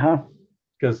Uh-huh.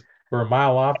 because we're a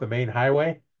mile off the main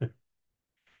highway,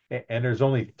 and there's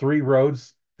only three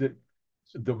roads that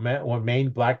one main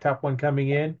blacktop one coming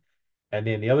in, and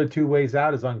then the other two ways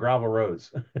out is on gravel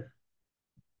roads.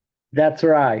 That's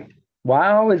right. Well,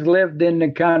 I always lived in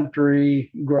the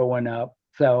country growing up.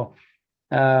 So,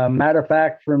 matter of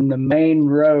fact, from the main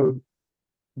road,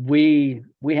 we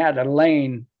had a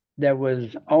lane that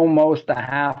was almost a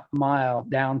half mile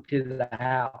down to the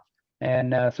house,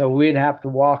 and so we'd have to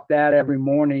walk that every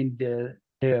morning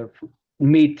to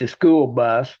meet the school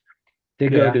bus to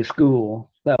go Yeah. to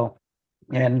school. So,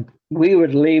 and we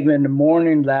would leave in the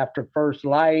mornings after first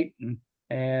light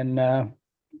and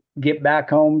get back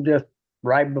home just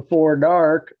right before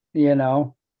dark, you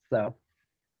know. So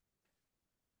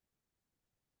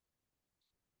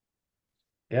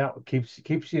Yeah, keeps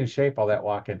you in shape all that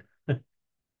walking.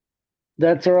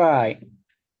 that's right.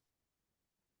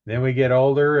 Then we get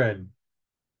older and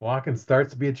walking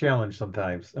starts to be a challenge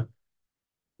sometimes.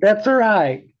 That's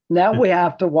right. Now we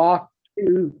have to walk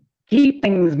to keep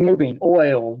things moving,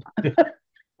 oiled.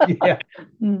 Yeah,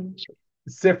 Mm.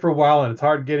 sit for a while and it's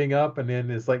hard getting up, and then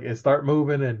it's like it start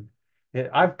moving, and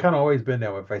I've kind of always been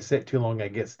that way. If I sit too long, I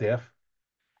get stiff.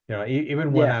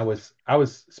 Even when Yeah, I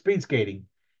was speed skating,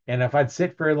 and if I'd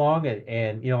sit very long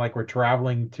and like we're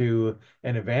traveling to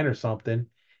an event or something,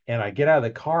 and I get out of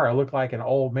the car, I look like an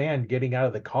old man getting out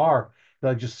of the car.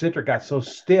 I just sit there, got so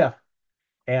stiff,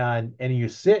 and you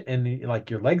sit and like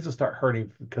your legs will start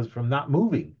hurting because from not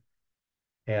moving.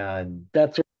 And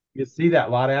that's you see that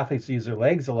a lot of athletes use their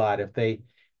legs a lot. If they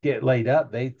get laid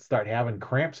up, they start having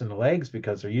cramps in the legs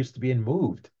because they're used to being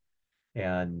moved.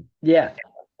 And yeah,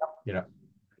 you know,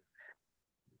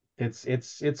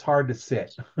 it's hard to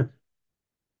sit.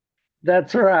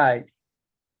 that's right.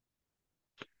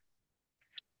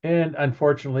 And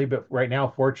unfortunately, but right now,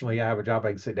 fortunately, I have a job I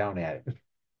can sit down at it.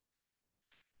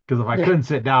 Because if I Yeah, couldn't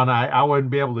sit down, I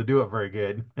wouldn't be able to do it very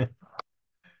good.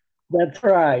 that's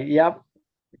right. Yep.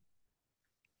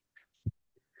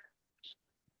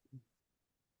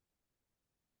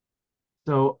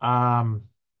 So,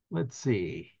 let's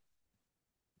see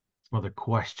some other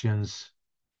questions.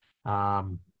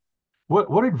 Um,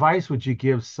 what advice would you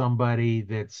give somebody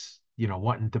that's,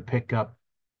 wanting to pick up,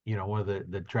 one of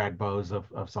the trad bows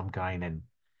of some kind, and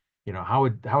how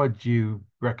would you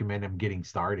recommend them getting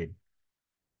started?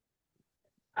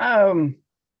 Um,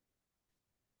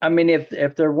 I mean,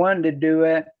 if they're wanting to do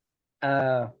it,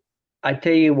 uh, I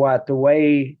tell you what, the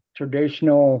way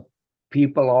traditional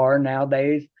people are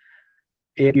nowadays,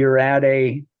 if you're at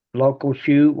a local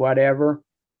shoot, whatever,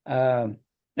 and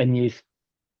you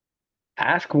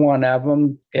ask one of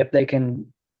them if they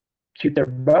can shoot their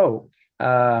bow.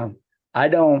 Uh, I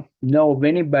don't know of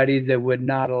anybody that would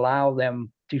not allow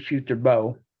them to shoot their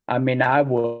bow. I mean, I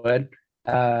would,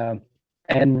 uh,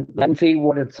 and let them see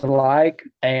what it's like,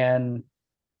 and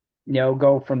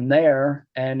go from there.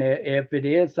 And if it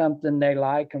is something they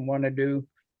like and want to do,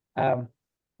 um,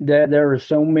 there are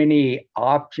so many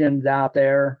options out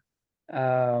there.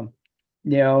 Um,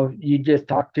 you just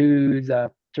talk to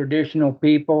the traditional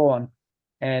people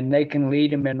and they can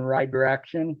lead them in the right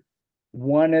direction.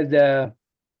 One of the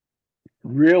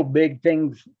real big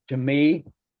things to me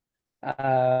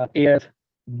is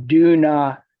do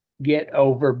not get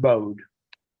overbowed.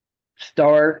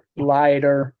 Start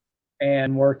lighter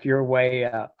and work your way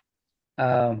up.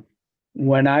 Um,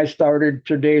 when I started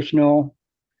traditional,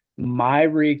 my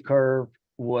recurve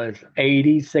was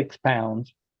 86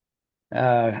 pounds.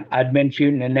 I'd been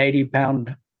shooting an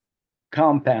 80-pound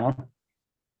compound.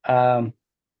 Um,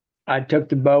 I took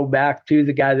the bow back to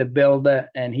the guy that built it,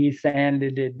 and he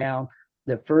sanded it down.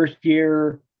 The first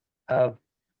year of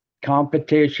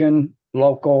competition,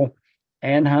 local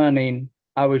and hunting,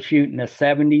 I was shooting a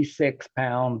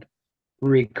 76-pound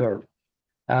recurve.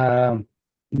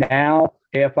 Now,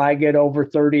 if I get over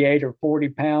 38 or 40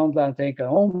 pounds, I'm thinking,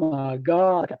 oh my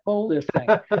God, hold this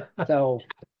thing. So,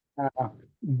 uh,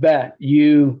 but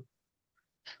you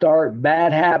start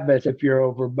bad habits if you're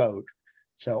overbowed.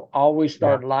 So always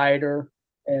Yeah. start lighter.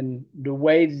 And the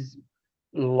ways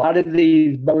a lot of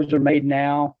these bows are made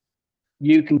now,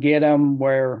 you can get them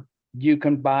where you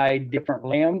can buy different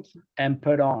limbs and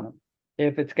put on them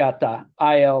if it's got the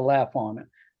ILF on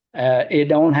it. It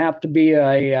don't have to be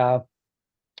a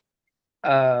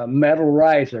metal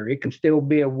riser. It can still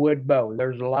be a wood bow.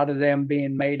 There's a lot of them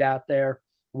being made out there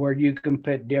where you can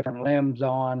put different limbs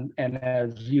on, and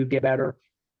as you get better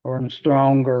or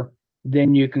stronger,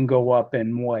 then you can go up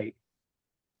in weight.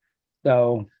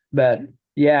 So, but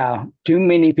yeah, too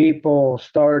many people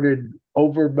started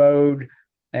overbowed,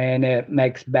 and it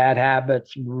makes bad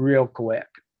habits real quick.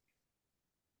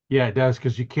 Yeah, it does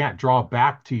because you can't draw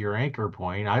back to your anchor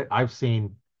point. I've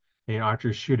seen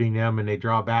archers shooting them and they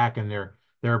draw back and they're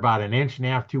about an inch and a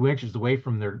half, 2 inches away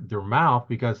from their mouth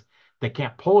because they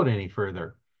can't pull it any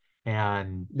further.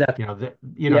 And That's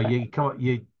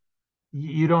yeah,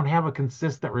 you don't have a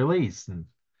consistent release.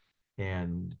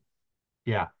 And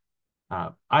yeah,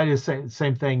 I just say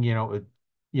same thing,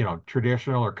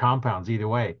 traditional or compounds, either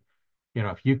way.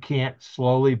 If you can't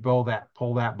slowly pull that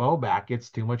bow back, it's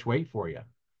too much weight for you.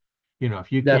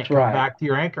 If you that's can't come right. back to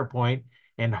your anchor point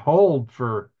and hold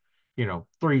for,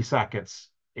 3 seconds,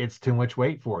 it's too much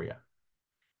weight for you.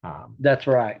 Um, That's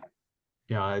right.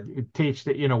 it teach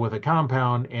that, with a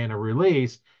compound and a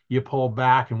release, you pull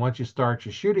back, and once you start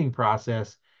your shooting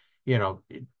process,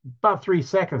 about 3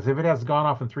 seconds. If it hasn't gone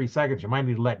off in 3 seconds, you might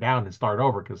need to let down and start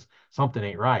over because something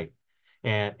ain't right.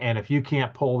 And if you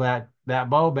can't pull that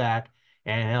bow back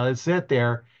and let it sit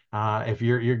there, if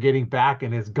you're getting back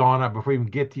and it's gone up before you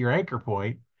even get to your anchor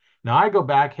point. Now I go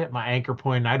back, hit my anchor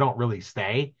point, and I don't really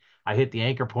stay. I hit the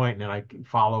anchor point and then I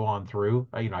follow on through.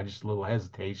 I just a little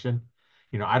hesitation.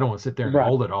 I don't want to sit there and Right.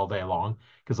 hold it all day long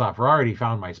because I've already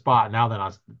found my spot. Now then,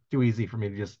 it's too easy for me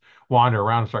to just wander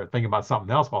around and start thinking about something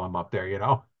else while I'm up there.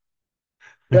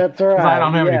 That's Because I right.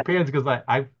 don't have any Yeah. pins. Because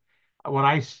when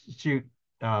I shoot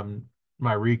um,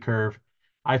 my recurve,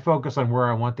 I focus on where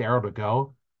I want the arrow to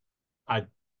go. I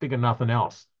think of nothing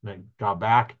else. And I got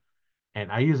back,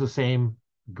 and I use the same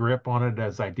grip on it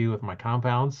as I do with my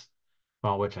compounds.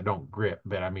 Well, which I don't grip,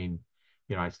 but I mean,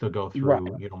 I still go Right.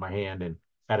 through, my hand and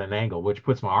at an angle, which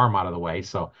puts my arm out of the way.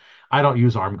 So I don't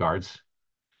use arm guards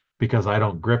because I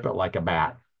don't grip it like a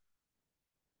bat.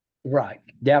 Right.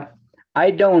 Yep.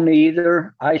 I don't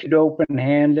either. I should open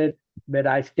handed, but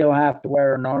I still have to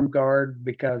wear an arm guard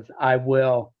because I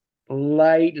will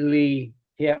lightly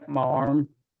hit my arm.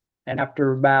 And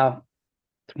after about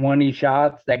 20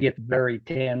 shots, that gets very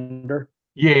tender.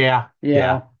 Yeah, yeah.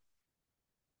 Yeah.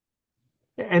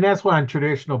 And that's why on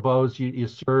traditional bows you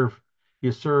serve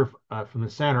from the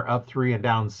center up three and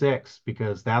down six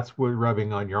because that's what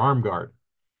rubbing on your arm guard.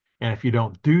 And if you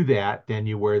don't do that, then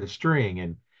you wear the string.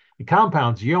 And the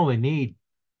compounds you only need,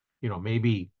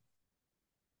 maybe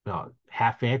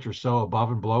half inch or so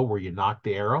above and below where you knock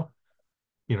the arrow,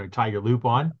 tie your loop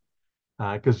on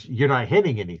because you're not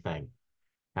hitting anything.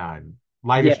 Uh,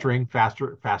 Lighter Yeah. string,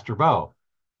 faster bow.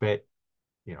 But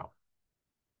you know,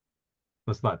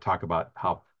 let's not talk about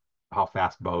how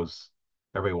fast bows.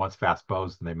 Everybody wants fast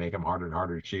bows, and they make them harder and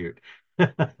harder to shoot.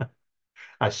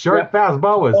 A short, Yep. fast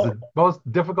bow is Well, the most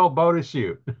difficult bow to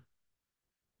shoot.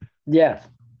 yes.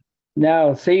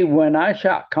 Now, see, when I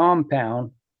shot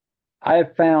compound, I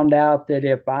found out that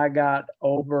if I got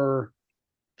over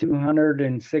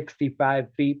 265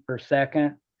 feet per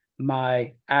second,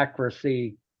 my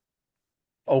accuracy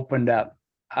opened up.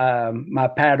 My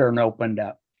pattern opened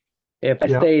up. If I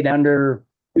Yeah, stayed under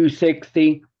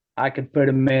 260, I could put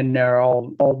them in there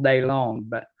all day long.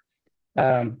 But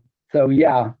um, so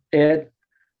yeah, it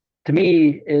to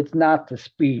me it's not the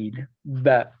speed,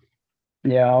 but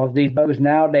these bows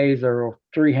nowadays are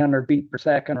 300 feet per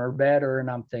second or better, and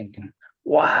I'm thinking,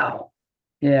 wow,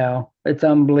 it's yeah.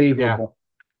 unbelievable.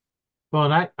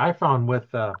 Well, and I found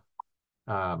with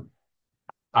um,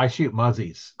 I shoot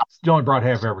muzzies. It's the only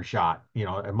broadhead I've ever shot,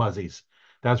 at muzzies.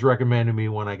 That's recommended to me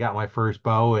when I got my first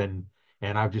bow, and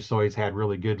I've just always had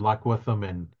really good luck with them.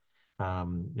 And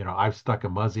I've stuck a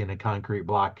muzzy in a concrete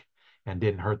block and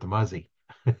didn't hurt the muzzy.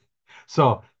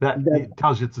 So that That, it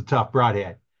tells you it's a tough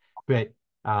broadhead. But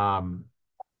um,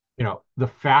 the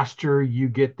faster you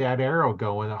get that arrow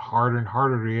going, the harder and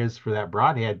harder it is for that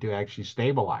broadhead to actually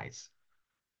stabilize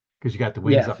because you got the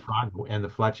wings yes, up front and the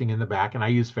fletching in the back. And I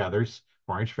use feathers,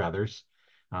 4-inch feathers.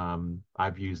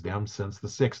 I've used them since the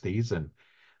 60s. And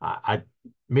I,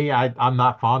 I'm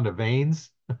not fond of vanes.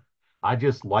 I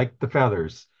just like the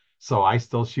feathers. So I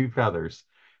still shoot feathers.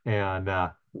 And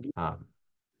um,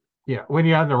 yeah, when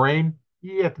you're out in the rain,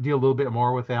 you have to deal a little bit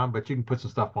more with them, but you can put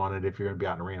some stuff on it if you're going to be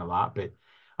out in the rain a lot. But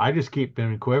I just keep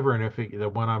them quivering. If the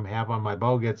one I have on my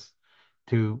bow gets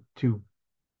too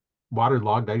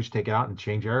waterlogged, I just take it out and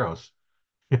change arrows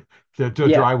to a yes,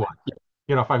 dry one.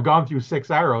 If I've gone through 6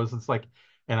 arrows, it's like,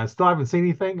 and I still haven't seen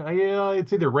anything,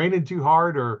 it's either raining too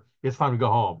hard or it's time to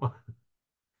go home.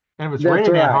 And if it's that's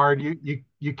raining that right. hard,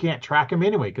 you can't track them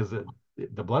anyway because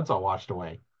the blood's all washed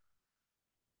away.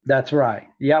 That's right.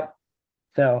 Yep.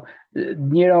 So,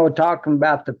 talking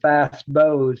about the fast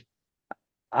bows,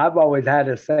 I've always had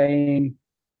a saying,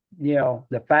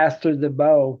 the faster the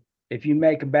bow, if you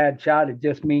make a bad shot, it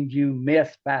just means you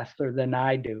miss faster than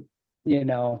I do, you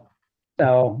know.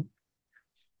 So,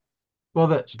 Well,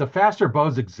 the faster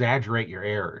bows exaggerate your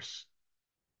errors.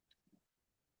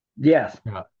 yes,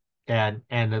 Yeah. And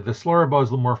the slower bow is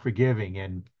a little more forgiving.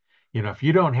 And if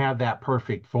you don't have that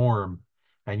perfect form,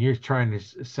 and you're trying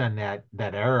to send that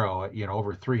arrow at,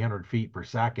 over 300 feet per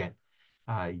second,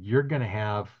 you're going to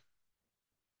have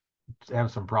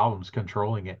some problems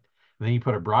controlling it. And then you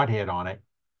put a broadhead on it,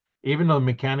 even though the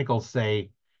mechanicals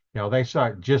say, they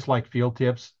shot just like field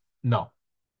tips. No.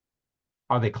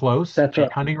 Are they close That's right.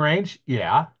 at hunting range?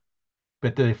 Yeah.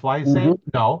 But do they fly the Hmm. same?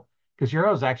 No, because your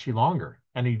arrow is actually longer,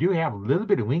 and you do have a little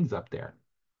bit of wings up there.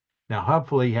 Now,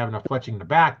 hopefully, you have enough fletching in the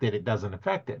back that it doesn't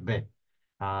affect it. But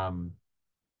um,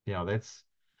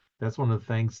 that's one of the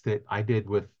things that I did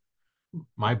with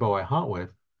my bow I hunt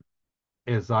with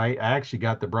is I actually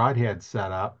got the broadhead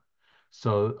set up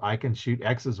so I can shoot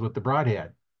X's with the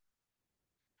broadhead.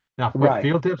 Now, if I put Right.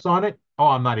 field tips on it, oh,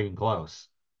 I'm not even close.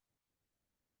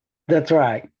 That's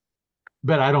right.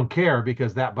 But I don't care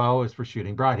because that bow is for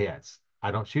shooting broadheads. I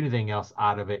don't shoot anything else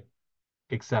out of it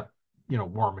except,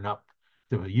 warming up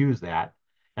to use that.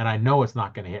 And I know it's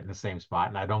not going to hit in the same spot,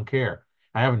 and I don't care.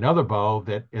 I have another bow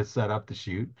that is set up to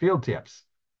shoot field tips.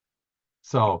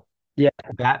 So Yeah.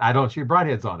 that I don't shoot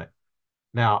broadheads on it.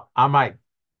 Now, I might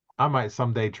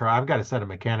someday try. I've got a set of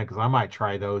mechanicals. I might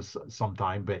try those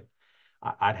sometime, but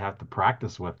I'd have to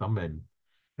practice with them. And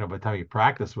by the time you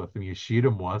practice with them, you shoot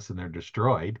them once and they're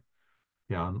destroyed.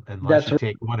 Unless That's you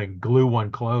take one and glue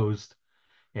one closed,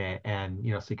 and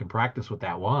so you can practice with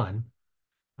that one.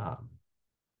 Um,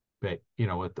 but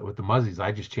with the muzzies,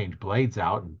 I just change blades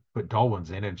out and put dull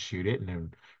ones in and shoot it, and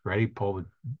then ready, pull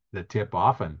the tip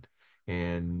off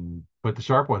and put the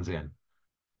sharp ones in.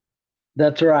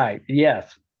 that's right.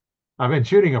 Yes. I've been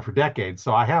shooting them for decades,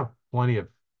 so I have plenty of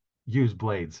used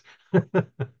blades.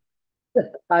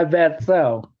 I bet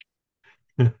so.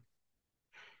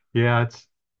 Yeah, it's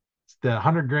the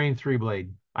 100 grain three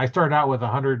blade. I started out with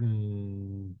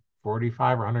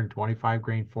 145 or 125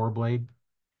 grain four blade,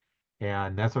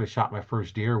 and that's what I shot my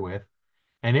first deer with.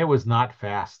 And it was not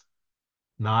fast,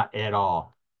 not at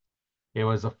all. It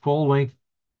was a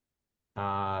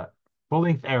uh, full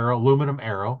length arrow, aluminum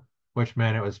arrow, which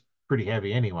meant it was pretty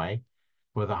heavy anyway,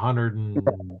 with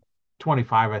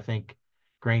 125, I think,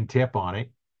 grain tip on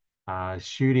it,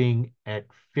 shooting at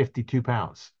 52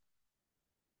 pounds.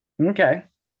 Okay.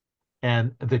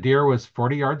 And the deer was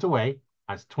 40 yards away.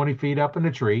 I was 20 feet up in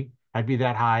the tree. I'd be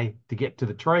that high to get to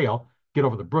the trail, get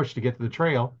over the bush to get to the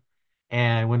trail.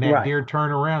 And when that Right. deer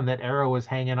turned around, that arrow was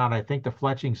hanging out. I think the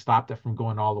fletching stopped it from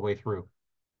going all the way through.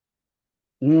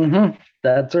 Hmm.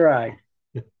 That's right.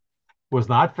 It was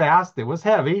not fast. It was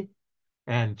heavy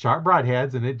and sharp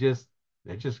broadheads, and it just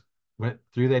went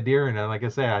through that deer. And like I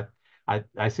said,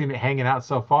 I seen it hanging out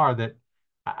so far that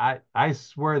I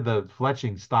swear the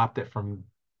fletching stopped it from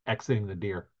exiting the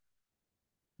deer.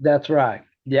 That's right.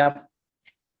 Yep.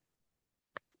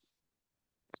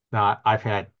 Now I've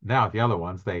had now the other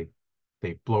ones they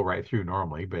blow right through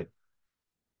normally, but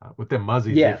with them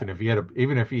muzzies, Yes. even if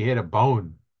you hit a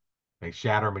bone, they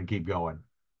shatter them and keep going.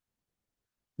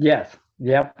 Yes.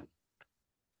 Yep.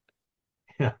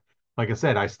 Yeah, like I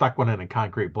said, I stuck one in a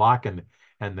concrete block and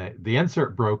the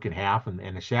insert broke in half and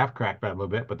the shaft cracked back a little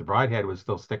bit, but the broadhead was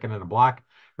still sticking in the block.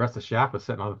 The rest of the shaft was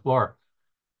sitting on the floor.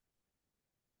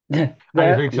 I just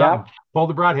That. reached out and Yep. pulled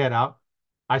the broadhead out.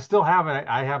 I still have it.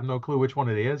 I have no clue which one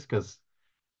it is because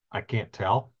I can't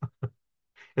tell.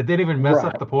 It didn't even mess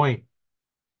up Right. the point.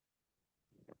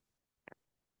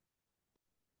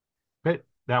 But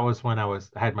that was when I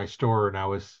had my store and I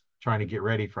was trying to get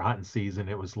ready for hunting season.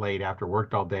 It was late after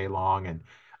worked all day long and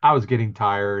I was getting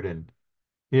tired and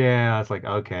yeah, it's like,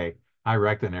 okay, I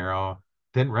wrecked an arrow.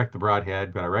 Didn't wreck the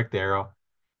broadhead, but I wrecked the arrow.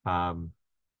 Um,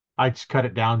 I just cut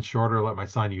it down shorter, let my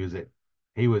son use it.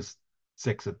 He was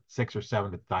six or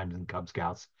seven at the times in Cub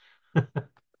Scouts.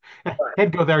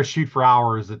 He'd go there, shoot for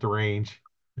hours at the range.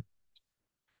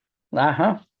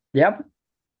 Uh-huh. Yep.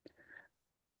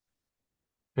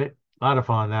 A lot of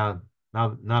fun now.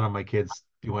 Now none of my kids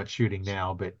do much shooting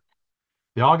now, but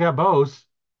they all got bows.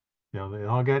 They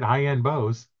all got high-end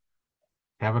bows.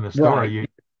 Having a store, Right.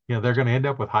 they're going to end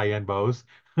up with high-end bows.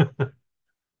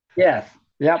 Yes.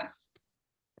 Yep.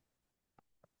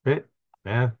 But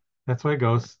man, that's the way it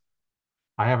goes.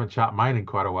 I haven't shot mine in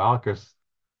quite a while because,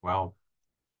 well,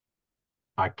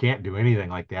 I can't do anything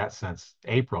like that since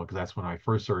April because that's when my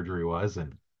first surgery was,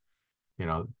 and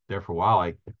there for a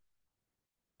while,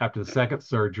 after the second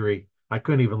surgery, I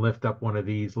couldn't even lift up one of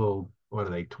these little, what are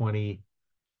they,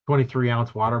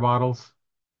 23-ounce water bottles.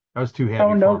 That was too Oh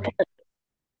heavy for no. me.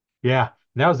 Yeah,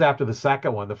 and that was after the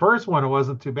second one. The first one, it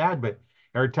wasn't too bad, but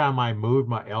every time I moved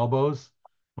my elbows,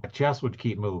 my chest would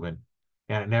keep moving,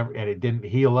 and it didn't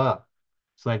heal up.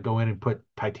 So I'd go in and put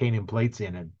titanium plates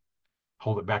in and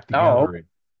hold it back Oh together,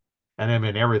 and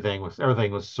then everything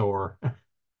was sore.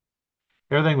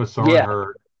 Everything was sore and yeah.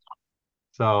 hurt.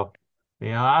 So,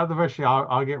 eventually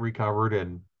I'll get recovered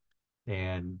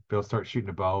and they'll start shooting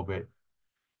a bow. But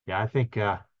yeah, I think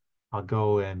I'll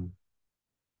go, and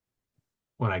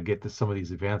when I get to some of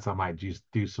these events, I might just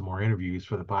do some more interviews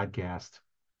for the podcast.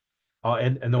 Oh,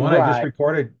 and the one I Right,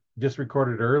 just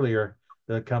recorded earlier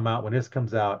that'll come out when this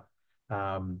comes out.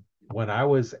 When I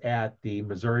was at the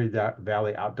Missouri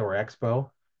Valley Outdoor Expo,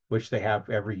 which they have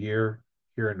every year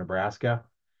here in Nebraska,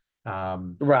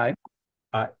 um, right.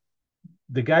 uh,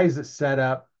 the guys that set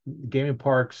up gaming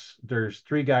parks, there's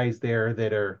three guys there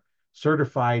that are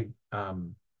certified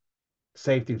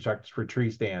safety instructors for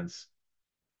tree stands,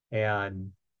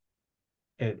 and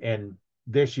and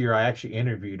this year I actually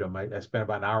interviewed them. I spent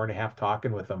about an hour and a half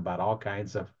talking with them about all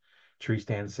kinds of tree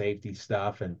stand safety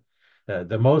stuff. And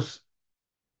the most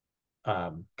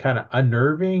kind of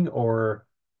unnerving or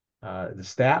the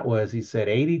stat was he said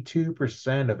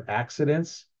 82% of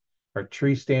accidents are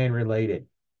tree stand related.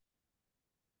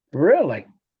 Really?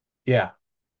 Yeah,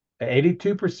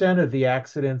 82% of the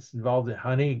accidents involved in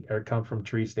hunting are come from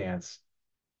tree stands.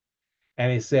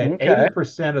 And he said Okay.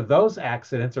 80% of those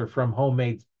accidents are from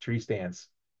homemade tree stands.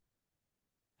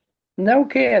 No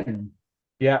kidding.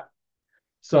 Yeah.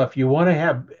 So if you want to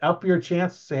have up your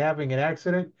chances of having an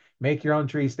accident, make your own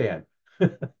tree stand.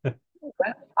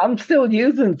 I'm still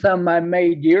using some I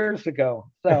made years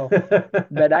ago. So,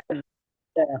 but I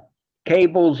uh,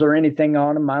 cables or anything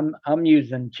on them. I'm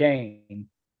using chain.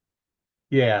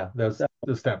 Yeah, So,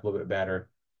 those stamp a little bit better.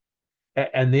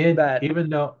 And then but even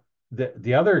though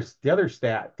the other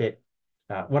stat that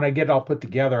when I get it all put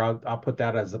together, I'll put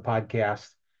that as a podcast.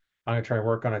 I'm gonna try and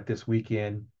work on it this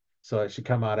weekend, so it should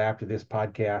come out after this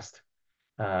podcast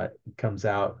comes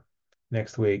out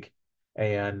next week.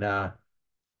 And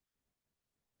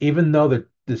even though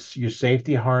this your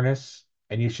safety harness,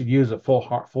 and you should use a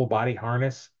full body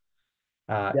harness,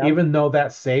 yep. even though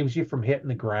that saves you from hitting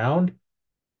the ground,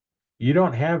 you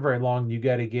don't have very long. You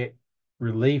got to get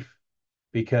relief,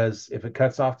 because if it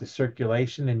cuts off the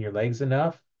circulation in your legs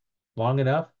long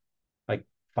enough, like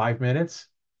 5 minutes,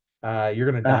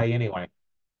 you're going to Uh, die anyway.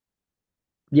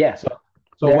 yeah. So,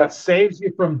 so what Yeah. saves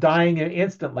you from dying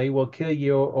instantly will kill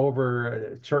you over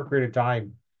a short period of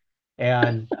time.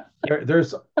 And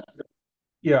there's,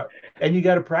 yeah, and you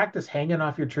got to practice hanging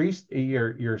off your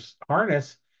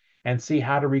harness, and see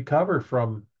how to recover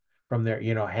from there.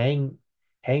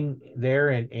 Hang there,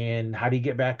 and how do you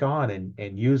get back on,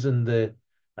 and using the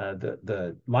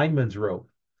lineman's rope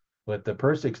with the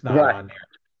Persic's knot Right. on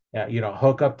there.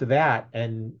 Hook up to that,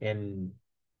 and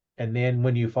then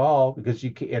when you fall, because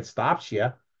it stops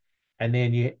you, and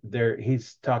then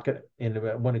he's talking, and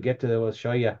I want to get to, we'll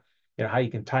show you, how you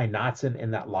can tie knots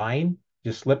in that line,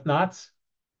 just slip knots,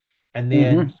 and Hmm.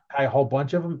 then tie a whole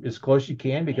bunch of them as close as you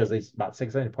can, because they're about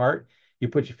 6 inches apart. You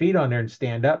put your feet on there and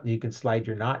stand up, and you can slide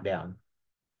your knot down,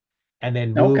 and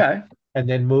then move, Okay.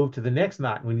 to the next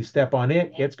knot. When you step on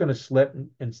it, it's going to slip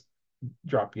and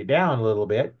drop you down a little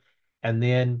bit, and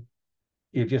then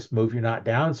you just move your knot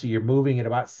down. So you're moving at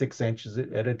about 6 inches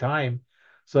at a time.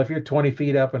 So if you're 20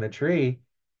 feet up in a tree,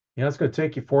 it's going to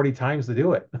take you 40 times to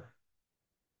do it,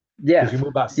 because you Yes. move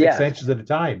about six Yes. inches at a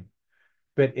time.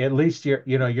 But at least you're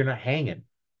not hanging.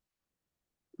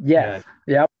 Yes. And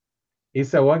Yep. he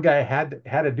said one guy had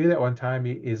to do that one time.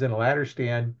 He's in a ladder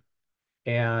stand,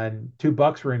 and two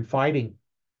bucks were in fighting,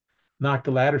 knocked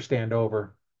the ladder stand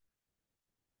over.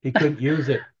 He couldn't use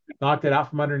it, knocked it out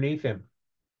from underneath him,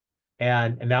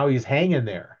 and now he's hanging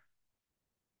there,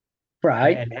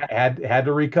 Right. and had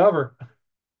to recover.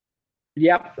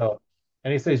 Yep. So,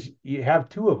 and he says you have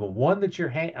two of them, one that you're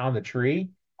hang on the tree,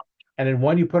 and then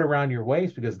one you put around your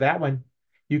waist, because that one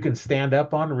you can stand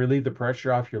up on and relieve the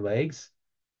pressure off your legs.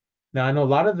 Now I know a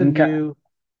lot of the Okay. new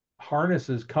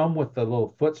harnesses come with the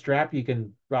little foot strap you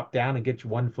can drop down and get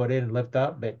your one foot in and lift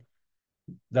up, but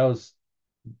those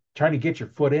trying to get your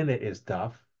foot in it is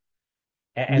tough.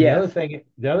 And the other Yes.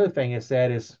 thing, is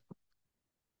that is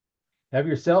have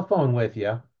your cell phone with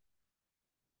you,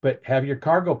 but have your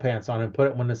cargo pants on and put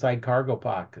it in one of the side cargo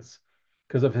pockets.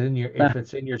 Because Uh, if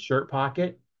it's in your shirt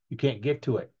pocket, you can't get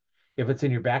to it. If it's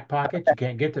in your back pocket, you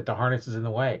can't get to it. The harness is in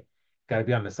the way. Got to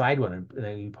be on the side one, and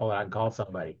then you pull it out and call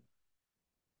somebody.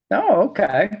 oh,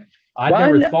 okay. I'd Well,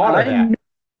 never thought of that.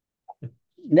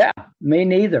 yeah, me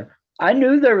neither. I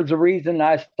knew there was a reason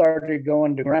I started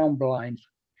going to ground blinds,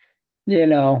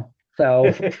 so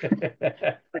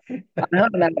I'm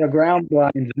hunting out of ground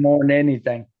blinds more than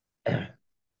anything.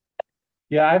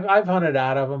 Yeah, I've hunted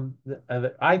out of them.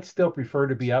 I'd still prefer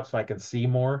to be up so I can see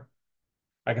more.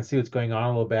 I can see what's going on a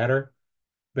little better.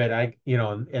 But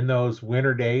in those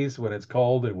winter days when it's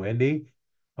cold and windy,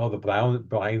 oh, the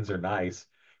blinds are nice.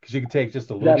 because you can take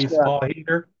just a That's little right. small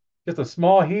heater, just a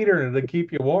small heater, and it'll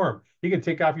keep you warm. You can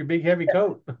take off your big heavy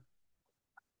coat.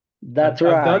 That's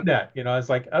I've done right. that. It's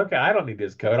like, okay, I don't need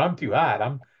this coat. I'm too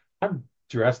hot. I'm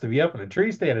dressed to be up in a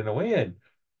tree stand in the wind.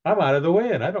 I'm out of the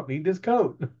wind. I don't need this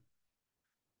coat.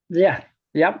 Yeah.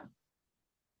 Yep.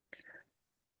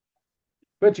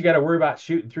 But you got to worry about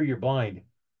shooting through your blind.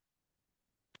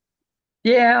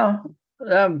 Yeah.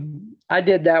 I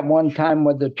did that one time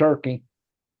with the turkey.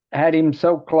 I had him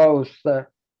so close that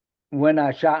when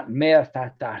I shot and missed,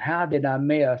 I thought, how did I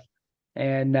miss?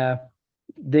 And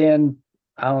then,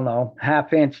 I don't know,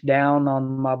 half inch down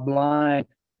on my blind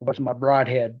was my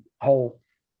broadhead hole.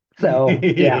 So,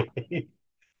 yeah.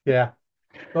 Yeah.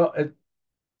 Well,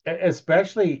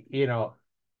 especially,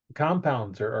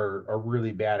 compounds are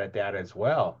really bad at that as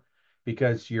well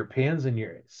because your pins and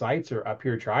your sights are up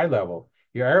here at your eye level,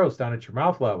 your arrow's down at your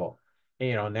mouth level.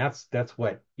 And that's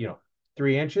what,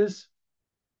 3 inches.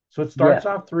 So it starts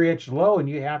Yeah. off 3 inches low and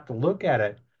you have to look at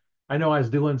it. I know I was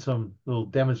doing some little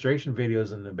demonstration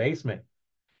videos in the basement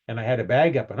and I had a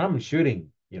bag up and I'm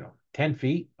shooting, 10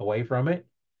 feet away from it.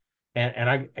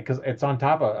 And because it's on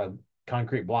top of a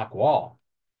concrete block wall.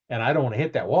 And I don't want to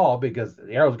hit that wall because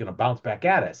the arrow's going to bounce back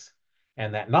at us.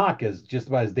 And that knock is just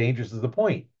about as dangerous as the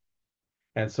point.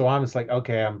 And so I'm just like,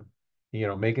 okay, I'm,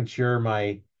 making sure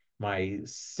my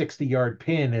 60-yard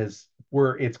pin is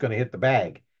where it's going to hit the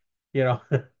bag. You know,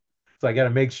 so I got to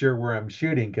make sure where I'm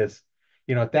shooting because,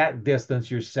 at that distance,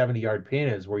 your 70-yard pin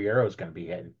is where your arrow is going to be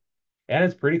hitting. And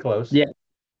it's pretty close Yeah.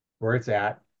 where it's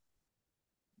at.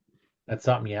 That's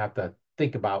something you have to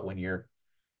think about when you're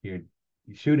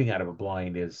shooting out of a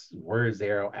blind is where is the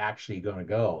arrow actually going to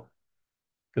go?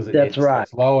 Because That's it right.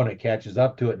 starts low and it catches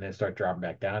up to it and then start dropping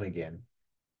back down again.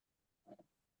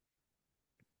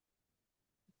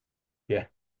 Yeah,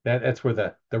 that's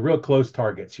where the real close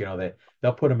targets,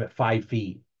 they'll put them at 5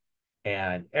 feet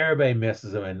and everybody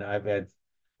misses them. And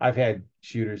I've had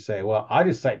shooters say, "Well, I'll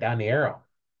just sight down the arrow."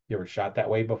 You ever shot that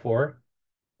way before?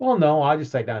 Well, no, I'll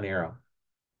just sight down the arrow.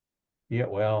 Yeah,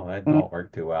 well, that Mm, don't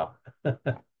work too well.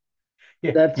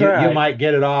 Yeah, that's you right. might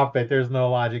get it off, but there's no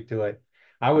logic to it.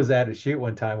 I was at a shoot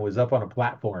one time, was up on a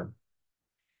platform,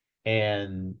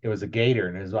 and it was a gator,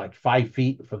 and it was like 5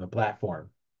 feet from the platform.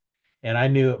 And I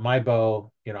knew at my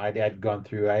bow, I'd gone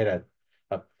through, I had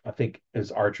I think it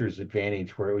was Archer's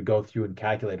Advantage where it would go through and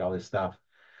calculate all this stuff.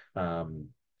 Um,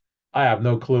 I have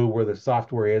no clue where the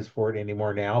software is for it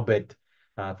anymore now, but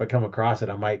if I come across it,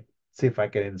 I might see if I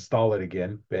can install it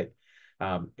again. But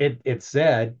it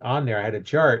said on there, I had a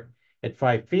chart at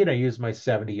 5 feet, I used my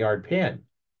 70-yard pin.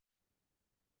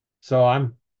 So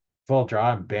I'm full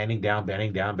draw. I'm bending down,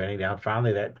 bending down, bending down.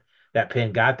 Finally, that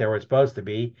pin got there where it's supposed to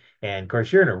be. And of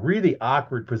course, you're in a really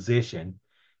awkward position.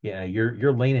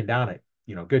 You're leaning down at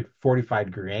good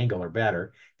 45-degree angle or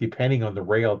better, depending on the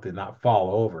rail to not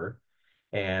fall over.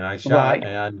 And I shot Right.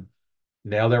 and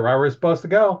nailed it right where it's supposed to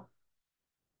go.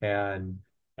 And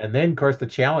and then, of course, the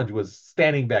challenge was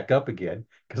standing back up again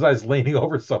because I was leaning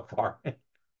over so far.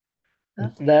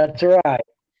 That's right.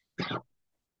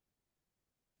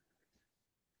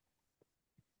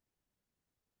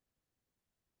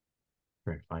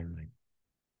 Very finally.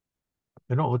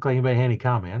 They don't look like anybody had any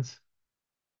comments.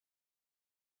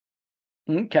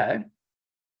 Okay.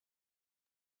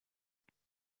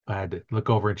 I had to look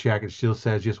over and check. It still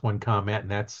says just one comment,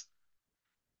 and that's,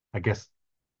 I guess,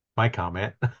 my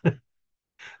comment.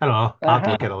 I don't know. I'll have to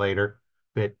Uh-huh. look at it later.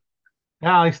 But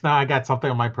yeah, at least now I got something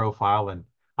on my profile, and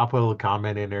I'll put a little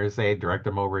comment in there, say direct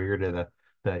them over here to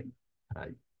the uh,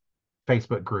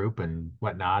 Facebook group and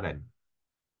whatnot. And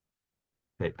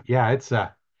but yeah, it's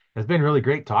been really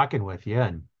great talking with you.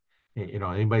 And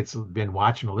anybody's been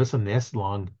watching or listening this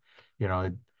long, you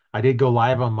know, I did go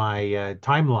live on my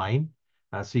timeline,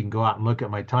 so you can go out and look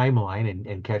at my timeline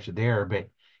and catch it there. But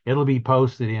it'll be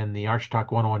posted in the Arch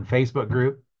Talk 101 Facebook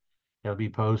group. It'll be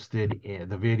posted in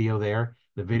the video there.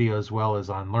 The video as well as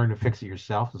on Learn to Fix It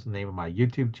Yourself is the name of my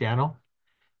YouTube channel.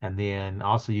 And then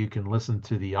also you can listen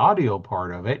to the audio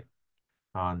part of it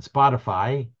on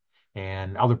Spotify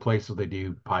and other places they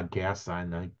do podcasts. I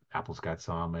know Apple's got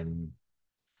some, and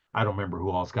I don't remember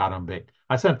who else got them, but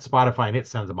I sent Spotify and it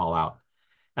sends them all out.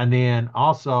 And then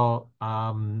also,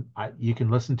 you can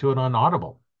listen to it on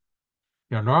Audible.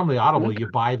 Normally Audible, you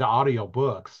Okay. buy the audio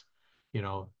books, you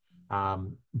know,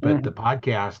 but the Mhm.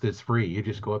 podcast is free. You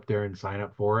just go up there and sign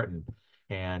up for it.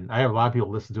 And I have a lot of people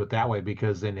listen to it that way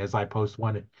because then as I post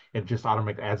one, it just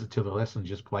automatically adds it to the list and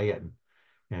just play it.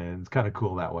 And it's kind of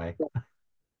cool that way.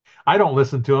 I don't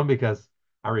listen to them because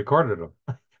I recorded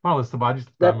them. Well, it's the budget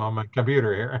That I'm on my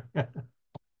computer here.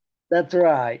 that's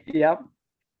right. Yep.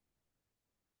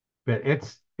 But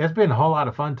it's been a whole lot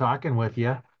of fun talking with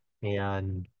you,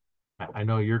 and I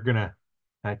know you're gonna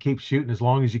keep shooting as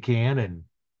long as you can, and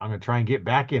I'm gonna try and get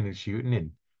back into shooting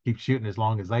and keep shooting as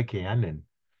long as I can, and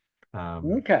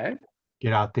um, Okay.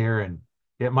 get out there. And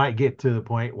it might get to the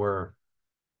point where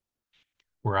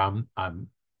I'm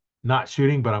not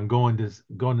shooting, but I'm going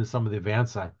to some of the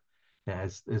events.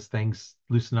 As things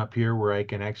loosen up here, where I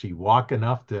can actually walk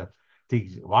enough to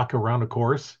walk around a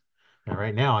course. And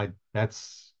right now,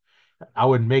 I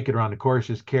wouldn't make it around the course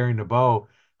just carrying the bow.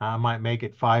 I might make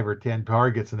it 5 or 10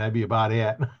 targets, and that'd be about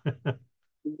it.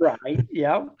 Right.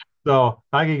 Yep. So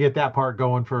I could get that part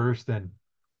going first. And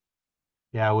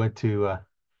yeah, I went to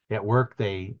at work.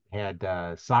 They had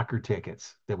soccer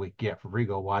tickets that we could get for free.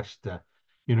 Go watch the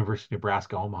University of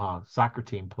Nebraska Omaha soccer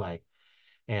team play.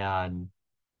 And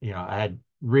I had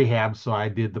rehab, so I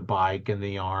did the bike and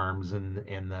the arms and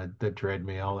the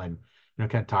treadmill, and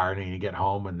kind of tired, and you get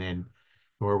home, and then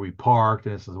where we parked,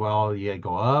 and it says, well, you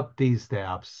go up these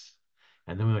steps,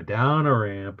 and then we went down a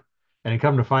ramp, and then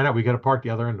come to find out we got to park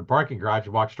the other end of the parking garage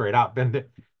and walk straight out. Been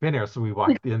there, so we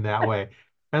walked in that way.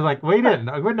 And like, we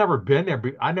didn't, we'd never been there.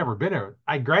 I'd never been there.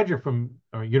 I graduated from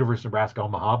University of Nebraska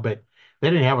Omaha, but they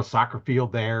didn't have a soccer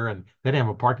field there, and they didn't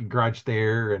have a parking garage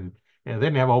there, and they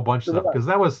didn't have a whole bunch of stuff Right. because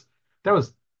that was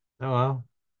oh, well,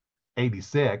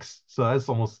 86, so that's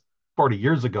almost 40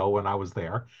 years ago when I was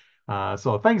there.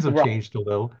 So things have Right. changed a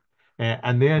little,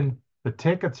 and then the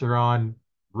tickets are on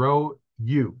row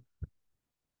U.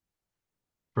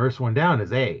 First one down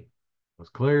is A. It was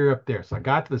clear up there, so I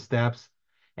got to the steps,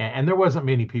 and there wasn't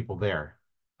many people there.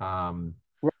 Um,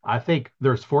 I think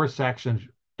there's 4 sections.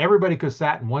 Everybody could have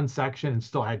sat in one section and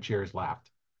still had chairs left.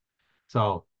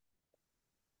 So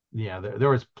yeah, there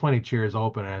was plenty of chairs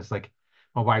open, and it's like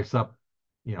my wife's up,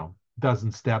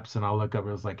 dozen steps, and I look up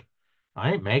and it's like,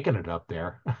 I ain't making it up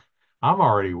there. I'm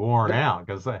already worn out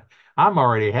because I'm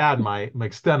already had my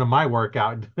extent of my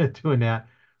workout doing that.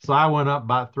 So I went up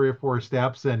about 3 or 4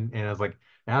 steps, and I was like,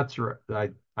 that's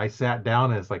right. I sat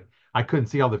down, and it's like I couldn't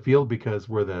see all the field because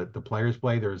where the players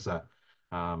play, there's a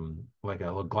like a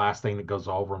little glass thing that goes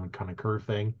over them, kind of curve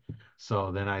thing.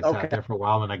 So then I sat Okay. there for a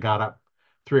while, and I got up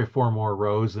 3 or 4 more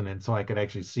rows, and then so I could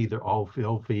actually see the whole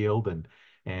field, and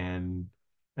and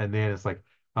then it's like,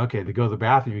 okay, to go to the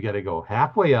bathroom, you got to go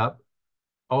halfway up,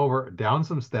 over, down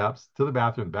some steps to the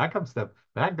bathroom, back up step,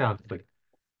 back down. It's like,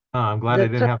 I'm glad I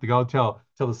That's didn't have to go till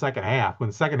the second half. When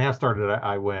the second half started,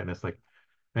 I went, and it's like,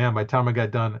 man, by the time I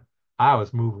got done, I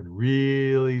was moving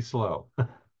really slow.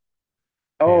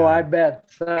 oh, I Yeah, bet.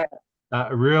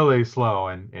 really slow,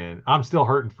 and I'm still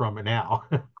hurting from it now.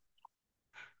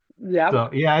 Yep. So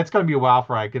yeah, it's gonna be a while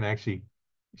before I can actually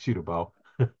shoot a bow,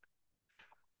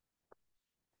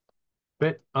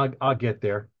 but I'll get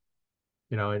there.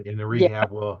 In the Yeah.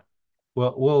 rehab,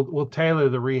 we'll tailor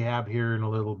the rehab here in a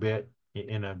little bit,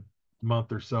 in a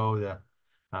month or so,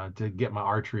 to get my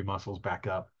archery muscles back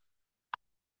up.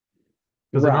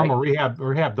 Because the normal Right.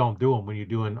 rehab don't do them when you're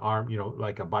doing arm,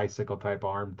 like a bicycle type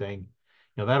arm thing.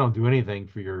 That don't do anything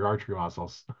for your archery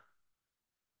muscles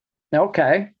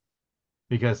Okay.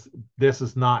 because this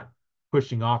is not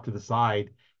pushing off to the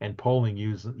side and pulling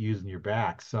using your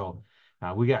back. So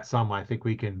we got some I think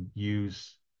we can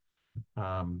use,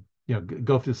 go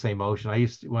through the same motion. I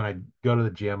used to, when I go to the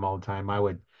gym all the time,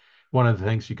 one of the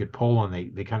things you could pull on,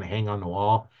 they kind of hang on the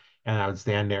wall, and I would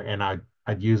stand there and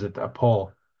I'd use it to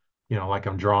pull, like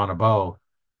I'm drawing a bow,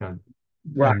 you know,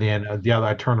 Right. and then the other,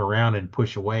 I turn around and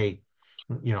push away,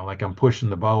 like I'm pushing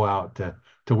the bow out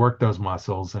to work those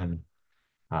muscles. And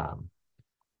um,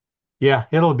 yeah,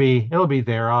 it'll be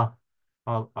there.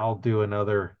 I'll do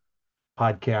another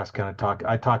podcast, kind of talk.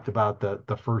 I talked about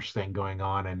the first thing going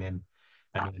on, and then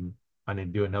I need to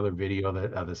do another video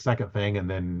of the second thing, and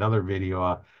then another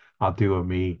video I'll do of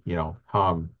me, how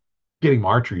I'm getting my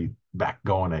archery back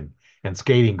going, and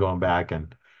skating going back.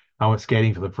 And I went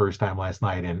skating for the first time last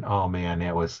night, and oh man,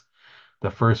 it was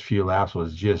the first few laps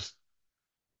was just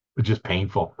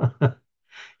painful.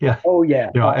 Yeah, Oh, yeah.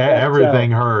 I bet so.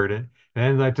 everything hurt. And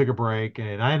then I took a break,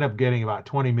 and I ended up getting about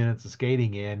 20 minutes of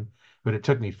skating in, but it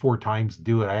took me 4 times to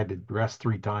do it. I had to rest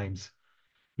 3 times,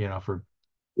 for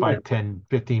Yeah. 5, 10,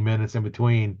 15 minutes in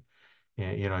between.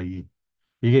 And,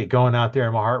 you get going out there,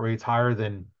 and my heart rate's higher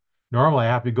than normally. I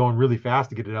have to be going really fast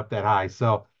to get it up that high.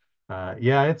 So,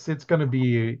 yeah, it's going to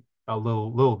be a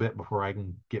little bit before I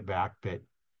can get back, but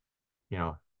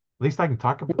at least I can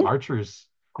talk about archers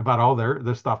about all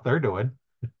the stuff they're doing.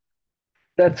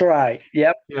 That's right.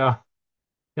 Yep. Yeah.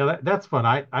 Yeah, that's fun.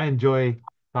 I enjoy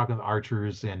talking to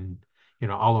archers, and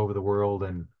all over the world,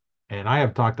 and I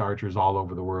have talked to archers all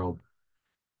over the world.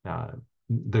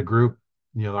 The group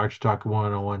the Archer Talk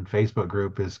 101 Facebook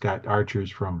group has got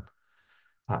archers from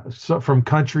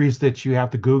countries that you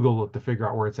have to Google to figure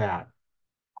out where it's at.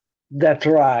 That's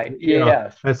right.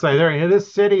 Yes. It's like they're in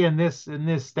this city in this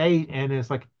state, and it's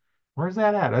like, where's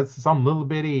that at? It's some little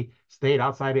bitty state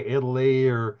outside of Italy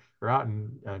or out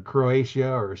in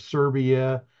Croatia or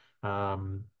Serbia. I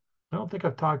don't think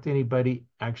I've talked to anybody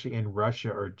actually in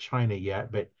Russia or China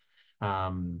yet, but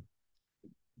um,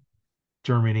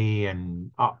 Germany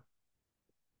and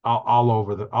all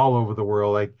over the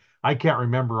world. Like I can't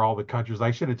remember all the countries.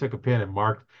 I should have took a pen and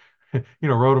marked,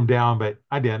 wrote them down, but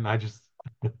I didn't. I just,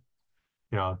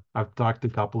 I've talked to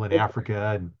a couple in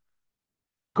Africa and of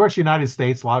course United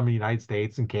States, a lot of them in the United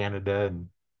States and Canada, and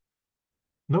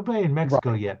nobody in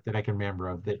Mexico Right. yet that I can remember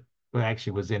of that well,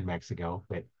 actually was in Mexico.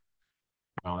 But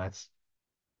that's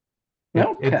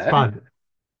it's Okay. fun.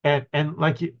 And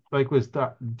like was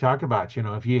talk about,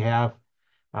 if you have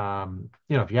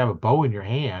a bow in your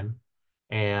hand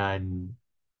and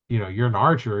you're an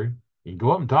archer, you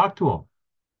go up and talk to them.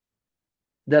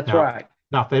 That's Now, right.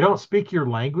 now if they don't speak your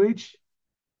language,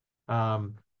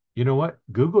 um, you know what?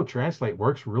 Google Translate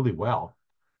works really well.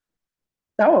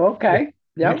 Oh, Yeah. okay.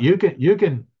 You, Yep. you can you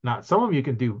can not some of them you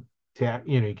can do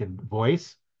you can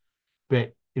voice,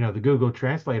 but the Google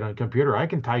Translate on computer, I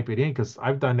can type it in because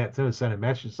I've done that too, send a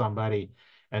message to somebody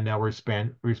and they'll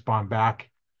respond back,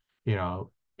 you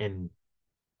know, in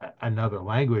another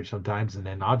language sometimes, and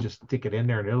then I'll just stick it in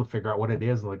there and it'll figure out what it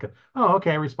is and like, oh,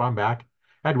 okay, respond back.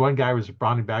 I had one guy was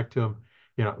responding back to him,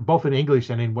 both in English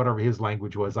and in whatever his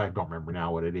language was. I don't remember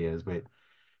now what it is, but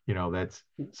that's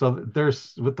so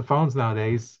there's with the phones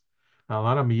nowadays, a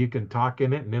lot of them you can talk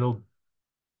in it and it'll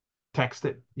text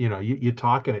it. You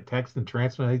talk and it texts and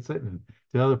translates it and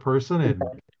to the other person and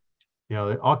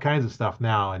all kinds of stuff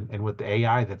now. And with the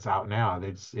AI that's out now,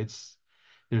 it's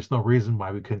there's no reason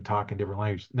why we couldn't talk in different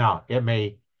languages. Now, it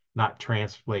may not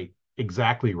translate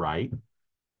exactly right,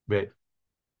 but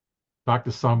talk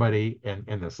to somebody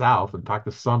in the South and talk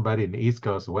to somebody in the East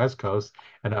Coast, the West Coast,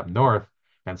 and up north,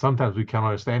 and sometimes we can't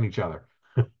understand each other.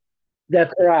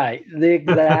 That's right.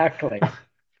 Exactly.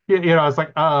 It's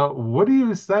like, what are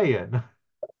you saying?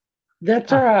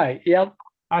 That's right. Yep.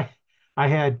 I I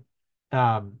had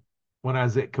um when I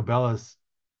was at Cabela's,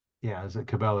 yeah, I was at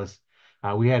Cabela's.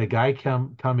 We had a guy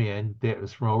come in that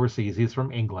was from overseas. He's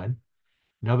from England.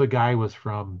 Another guy was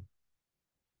from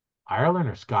Ireland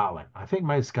or Scotland. I think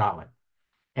maybe Scotland.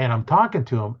 And I'm talking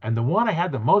to him, and the one I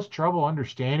had the most trouble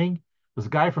understanding was a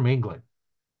guy from England.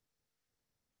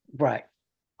 Right.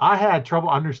 I had trouble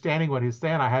understanding what he's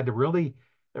saying. I had to really,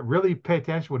 really pay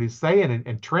attention to what he's saying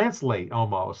and translate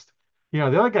almost. The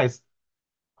other guys,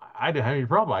 I didn't have any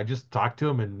problem. I just talked to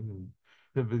him, and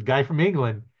the guy from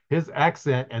England, his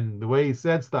accent and the way he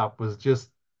said stuff was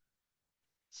just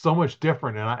so much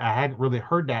different, and I hadn't really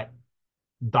heard that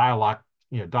dialect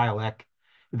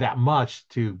that much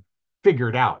to figure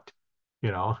it out.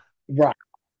 You know, Right.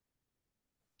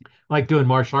 like doing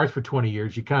martial arts for 20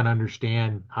 years, you kind of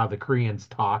understand how the Koreans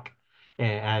talk,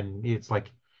 and it's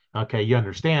like, okay, you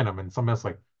understand them, and somebody's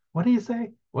like, what do you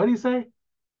say? What do you say?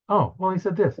 Oh, well, he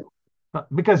said this.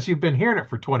 Because you've been hearing it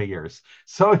for 20 years,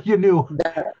 so you knew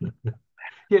That,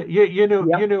 you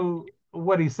yep. knew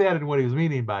what he said and what he was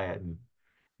meaning by it,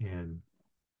 and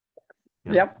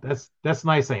Yep. that's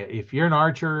nice thing. If you're an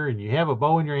archer and you have a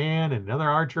bow in your hand and another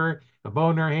archer a bow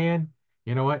in their hand,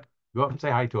 you know what? Go up and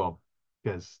say hi to them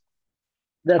because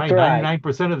That's probably right.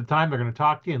 99% of the time they're going to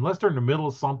talk to you unless they're in the middle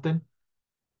of something.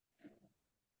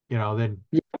 Then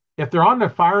if they're on the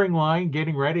firing line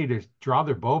getting ready to draw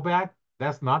their bow back,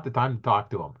 that's not the time to talk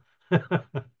to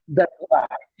them. That's right.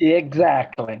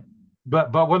 Exactly.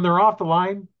 But when they're off the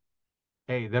line,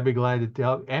 hey, they'll be glad to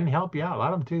tell and help you out. A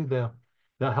lot of them too.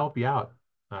 They'll help you out.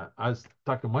 I was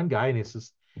talking to one guy, and he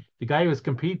says the guy he was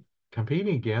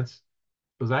competing against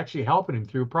was actually helping him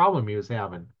through a problem he was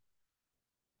having.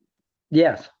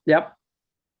 Yes. Yep.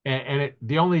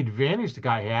 The only advantage the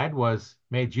guy had was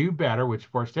made you better, which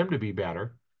forced him to be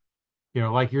better.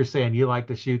 Like you're saying, you like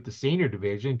to shoot the senior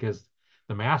division because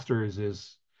the masters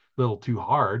is a little too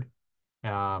hard.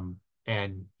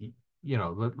 And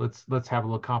let's have a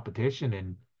little competition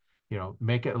and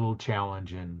make it a little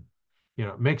challenge and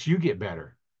it makes you get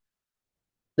better.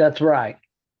 That's right.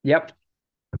 Yep.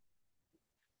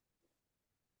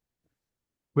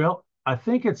 Well, I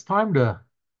think it's time to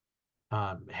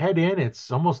head in.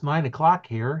 It's almost 9 o'clock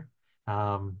here,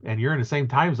 and you're in the same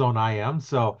time zone I am,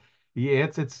 so yeah,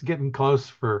 it's getting close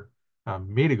for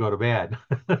me to go to bed.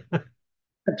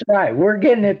 That's right. We're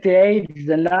getting at the age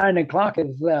the 9 o'clock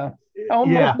is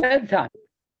almost Yeah. bedtime.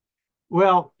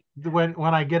 Well, when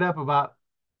I get up about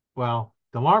well.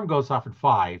 the alarm goes off at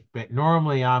 5, but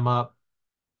normally I'm up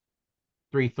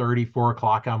 3:30, 4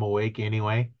 o'clock. I'm awake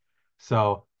anyway.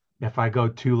 So if I go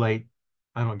too late,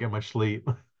 I don't get much sleep.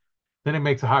 Then it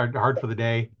makes it hard for the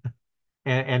day.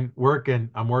 And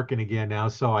I'm working again now,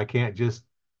 so I can't just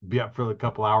be up for a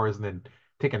couple hours and then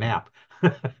take a nap.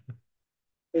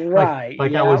 Right.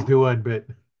 Like I was Yeah. doing, but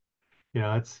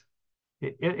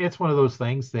it's one of those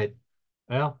things that,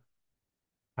 well,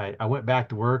 I went back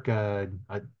to work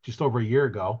just over a year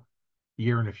ago, a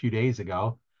year and a few days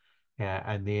ago,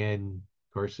 and then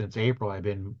of course since April I've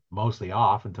been mostly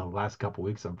off until the last couple of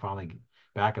weeks. I'm finally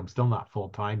back. I'm still not full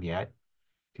time yet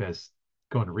because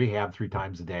going to rehab 3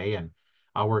 times a day, and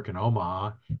I work in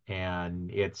Omaha, and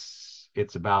it's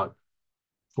about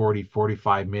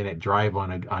 45 minute drive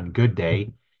on good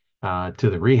day to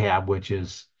the rehab, which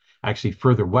is actually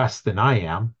further west than I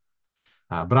am,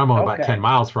 but I'm only about 10 Okay.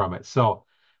 miles from it. So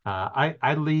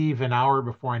I leave an hour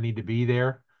before I need to be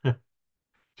there,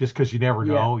 just because you never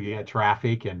Yeah. know. You get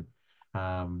traffic, and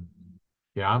um,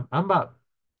 yeah, I'm about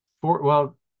four.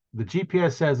 Well, the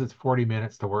GPS says it's 40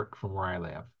 minutes to work from where I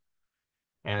live,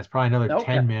 and it's probably another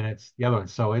Okay. 10 minutes the other one.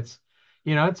 So it's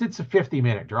a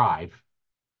 50-minute drive,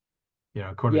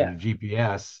 according to Yeah. the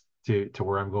GPS to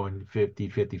where I'm going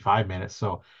 55 minutes.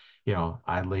 So,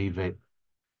 I leave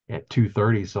at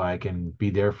 2:30 so I can be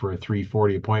there for a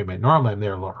 3:40 appointment. Normally I'm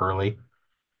there a little early.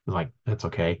 Like, that's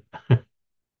okay.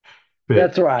 But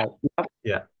That's right.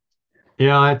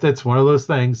 yeah, that's one of those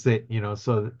things that,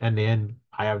 so, and then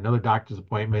I have another doctor's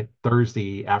appointment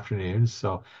Thursday afternoon.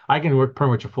 So I can work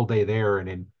pretty much a full day there. And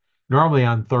then normally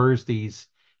on Thursdays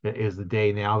is the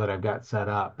day now that I've got set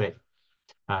up. But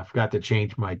I forgot to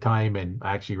change my time, and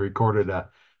I actually recorded a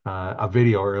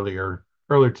video earlier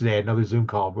today, another Zoom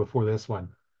call before this one.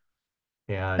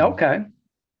 And Okay.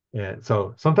 yeah,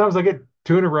 so sometimes I get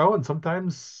two in a row, and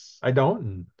sometimes I don't,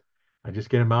 and I just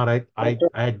get them out.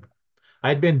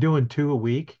 I'd been doing two a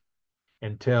week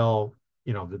until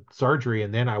the surgery,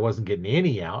 and then I wasn't getting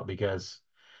any out because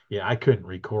yeah, I couldn't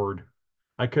record.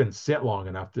 I couldn't sit long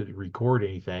enough to record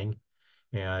anything.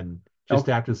 And just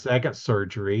Okay. after the second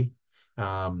surgery,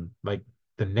 like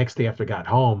the next day after I got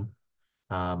home,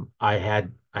 I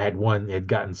had one that had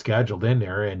gotten scheduled in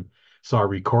there, and so I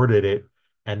recorded it,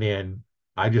 and then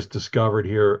I just discovered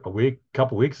here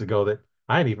couple weeks ago that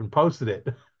I hadn't even posted it.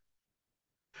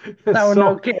 No,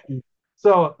 no So kidding.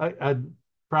 so I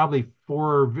probably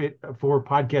four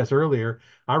podcasts earlier,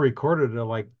 I recorded it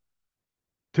like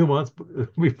 2 months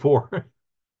before.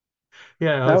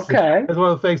 Okay. It's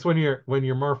one of the things when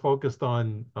you're more focused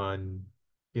on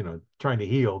trying to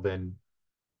heal than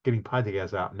getting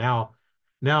podcasts out. Now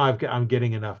I'm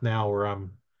getting enough now where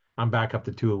I'm back up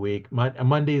to two a week.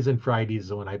 Mondays and Fridays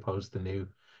is when I post the new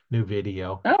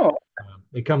video. Oh,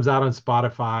 It comes out on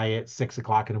Spotify at 6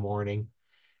 o'clock in the morning,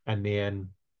 and then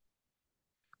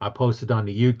I post it on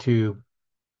the YouTube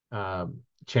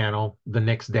channel the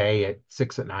next day at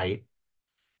 6 at night,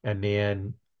 and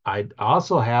then I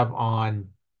also have on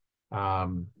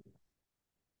um,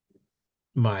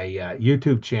 my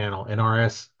YouTube channel an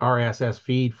RSS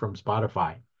feed from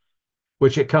Spotify,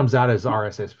 which it comes out as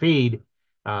RSS feed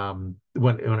when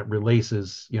it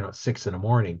releases, at 6 in the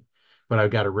morning. But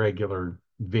I've got a regular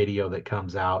video that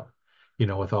comes out,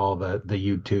 with all the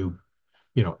YouTube,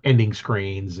 ending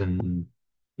screens and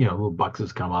little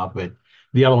boxes come up. But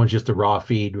the other one's just a raw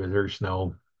feed where there's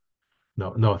no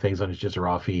things on it. It's just a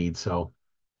raw feed. So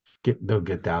they'll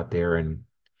get out there, and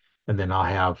then I'll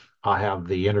have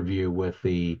the interview with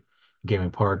the Game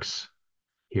and Parks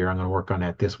here. I'm going to work on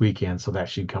that this weekend, so that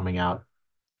should be coming out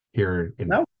here in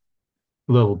no.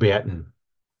 a little bit, and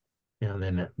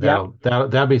then Yep.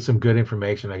 that'll be some good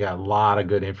information. I got a lot of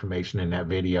good information in that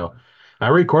video. I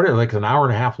recorded it like an hour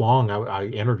and a half long. I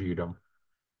interviewed them,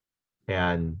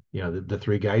 and the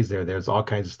three guys there. There's all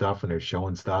kinds of stuff, and they're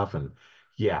showing stuff, and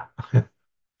yeah,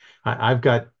 I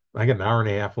got an hour and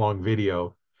a half long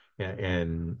video,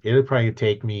 and it'll probably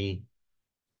take me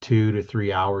 2 to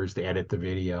 3 hours to edit the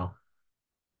video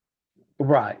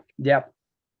Right. Yep.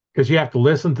 because you have to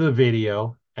listen to the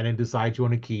video and then decide you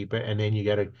want to keep it, and then you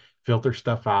got to filter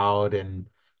stuff out and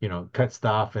cut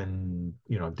stuff and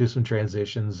do some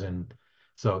transitions. And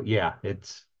so yeah,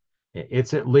 it's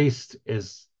at least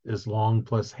as long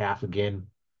plus half again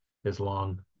as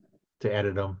long to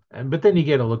edit them, but then you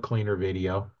get a little cleaner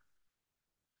video.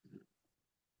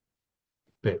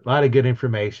 But a lot of good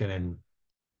information, and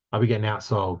I'll be getting out,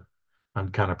 so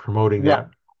I'm kind of promoting Right.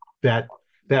 that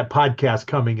that podcast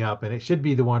coming up, and it should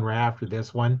be the one right after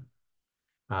this one.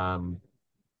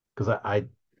 Because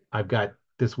I've got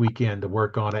this weekend to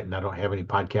work on it, and I don't have any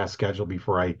podcast scheduled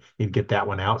before I need to get that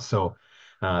one out. So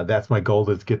That's my goal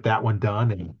is get that one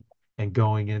done and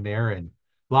going in there and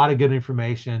a lot of good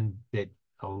information that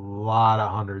a lot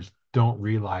of hunters don't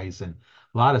realize and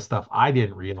a lot of stuff I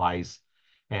didn't realize.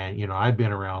 And I've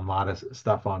been around a lot of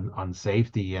stuff on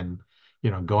safety and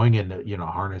going into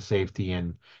harness safety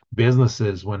and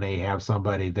businesses when they have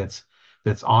somebody that's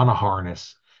on a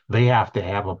harness, they have to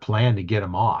have a plan to get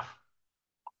them off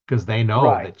because they know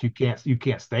Right. that you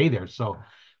can't stay there. So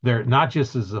they're not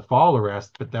just as a fall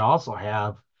arrest, but they also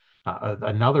have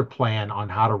another plan on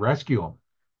how to rescue them,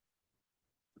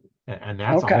 and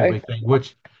that's a whole Okay. big thing.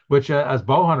 Which as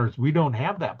bow hunters, we don't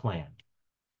have that plan.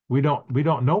 We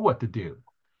don't know what to do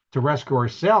to rescue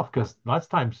ourselves because lots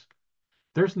of times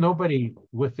there's nobody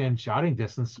within shouting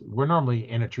distance. We're normally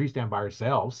in a tree stand by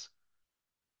ourselves.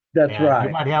 That's And you right.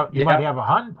 might have you might Yep. have a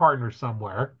hunting partner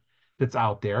somewhere that's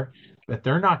out there, but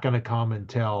they're not going to come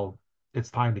until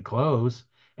it's time to close.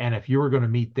 And if you were going to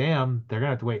meet them, they're going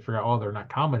to have to wait for, oh, they're not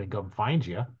coming and go and find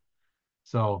you.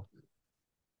 So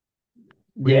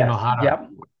we didn't know Yes. how to Yep.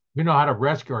 we know how to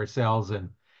rescue ourselves, and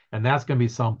that's going to be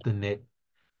something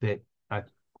that I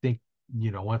think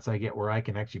once I get where I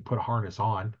can actually put a harness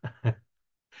on.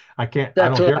 I That's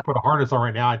don't right. dare put a harness on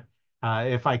right now.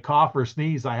 If I cough or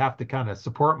sneeze, I have to kind of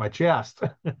support my chest.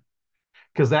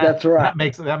 Because that That's right. that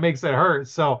makes that makes it hurt.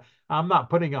 So I'm not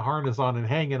putting a harness on and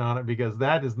hanging on it because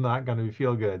that is not going to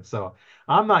feel good. So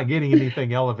I'm not getting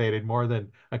anything elevated more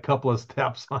than a couple of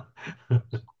steps on.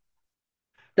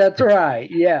 That's right.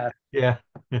 Yeah. Yeah.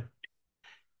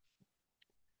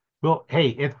 Well, hey,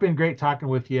 it's been great talking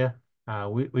with you.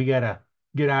 We gotta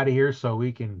get out of here so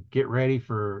we can get ready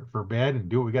for bed and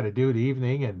do what we got to do the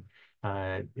evening.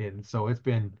 And so it's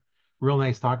been real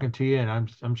nice talking to you. And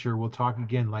I'm sure we'll talk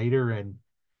again later. And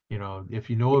if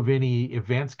you know of any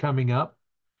events coming up,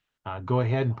 go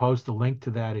ahead and post a link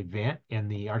to that event in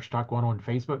the Arch Talk 101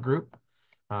 Facebook group.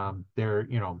 There,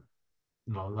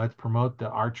 let's promote the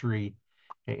archery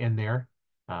in there.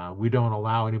 We don't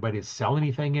allow anybody to sell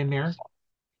anything in there.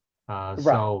 Right.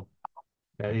 So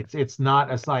it's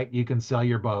not a site you can sell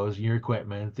your bows, your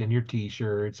equipment, and your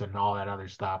t-shirts and all that other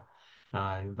stuff.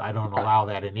 I don't Right. allow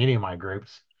that in any of my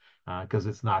groups because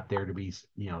it's not there to be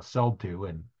sold to,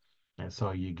 and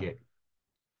so you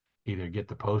either get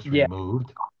the post Yeah.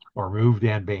 removed or moved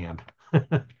and banned.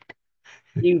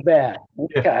 You bet.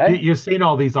 Yeah, Okay. you've seen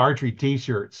all these archery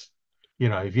T-shirts.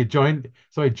 If you join,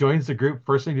 somebody joins the group,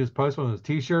 first thing you just post one of those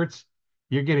T-shirts,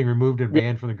 you're getting removed and Yeah.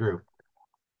 banned from the group.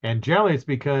 And generally, it's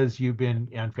because you've been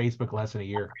on Facebook less than a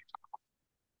year,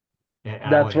 and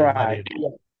I That's wouldn't even let right. in.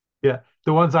 Yeah,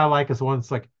 the ones I like is the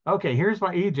ones like, okay, here's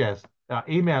my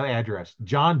email address,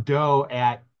 John Doe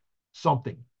at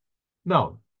something.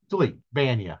 No, delete,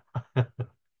 ban you.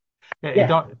 You Yeah.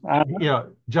 don't, Uh-huh.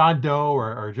 John Doe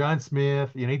or John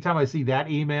Smith. Anytime I see that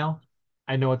email,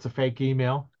 I know it's a fake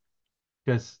email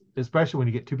because especially when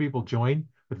you get two people joined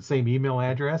with the same email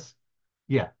address,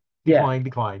 yeah, Yeah. decline,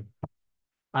 decline.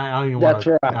 I don't even want That's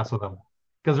to right. mess with them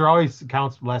because they're always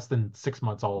accounts less than 6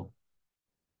 months old.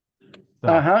 So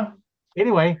Uh-huh.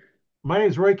 anyway, my name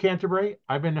is Roy Canterbury.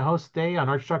 I've been the host today on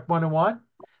Arch Truck 101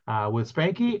 with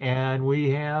Spanky, and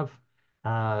we have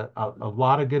a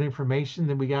lot of good information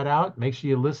that we got out. Make sure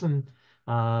you listen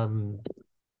um,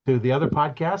 to the other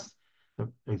podcasts.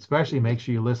 Especially make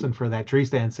sure you listen for that tree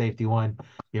stand safety one.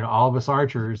 All of us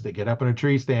archers that get up in a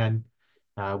tree stand,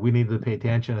 we need to pay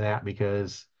attention to that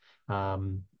because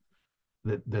um,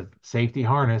 the safety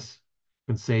harness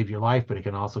can save your life, but it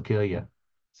can also kill you.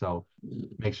 So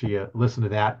make sure you listen to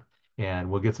that, and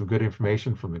we'll get some good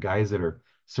information from the guys that are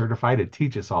certified to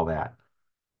teach us all that.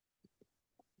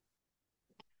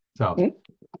 So Mm.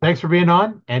 thanks for being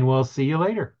on, and we'll see you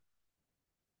later.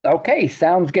 Okay.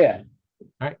 Sounds good.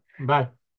 All right, bye.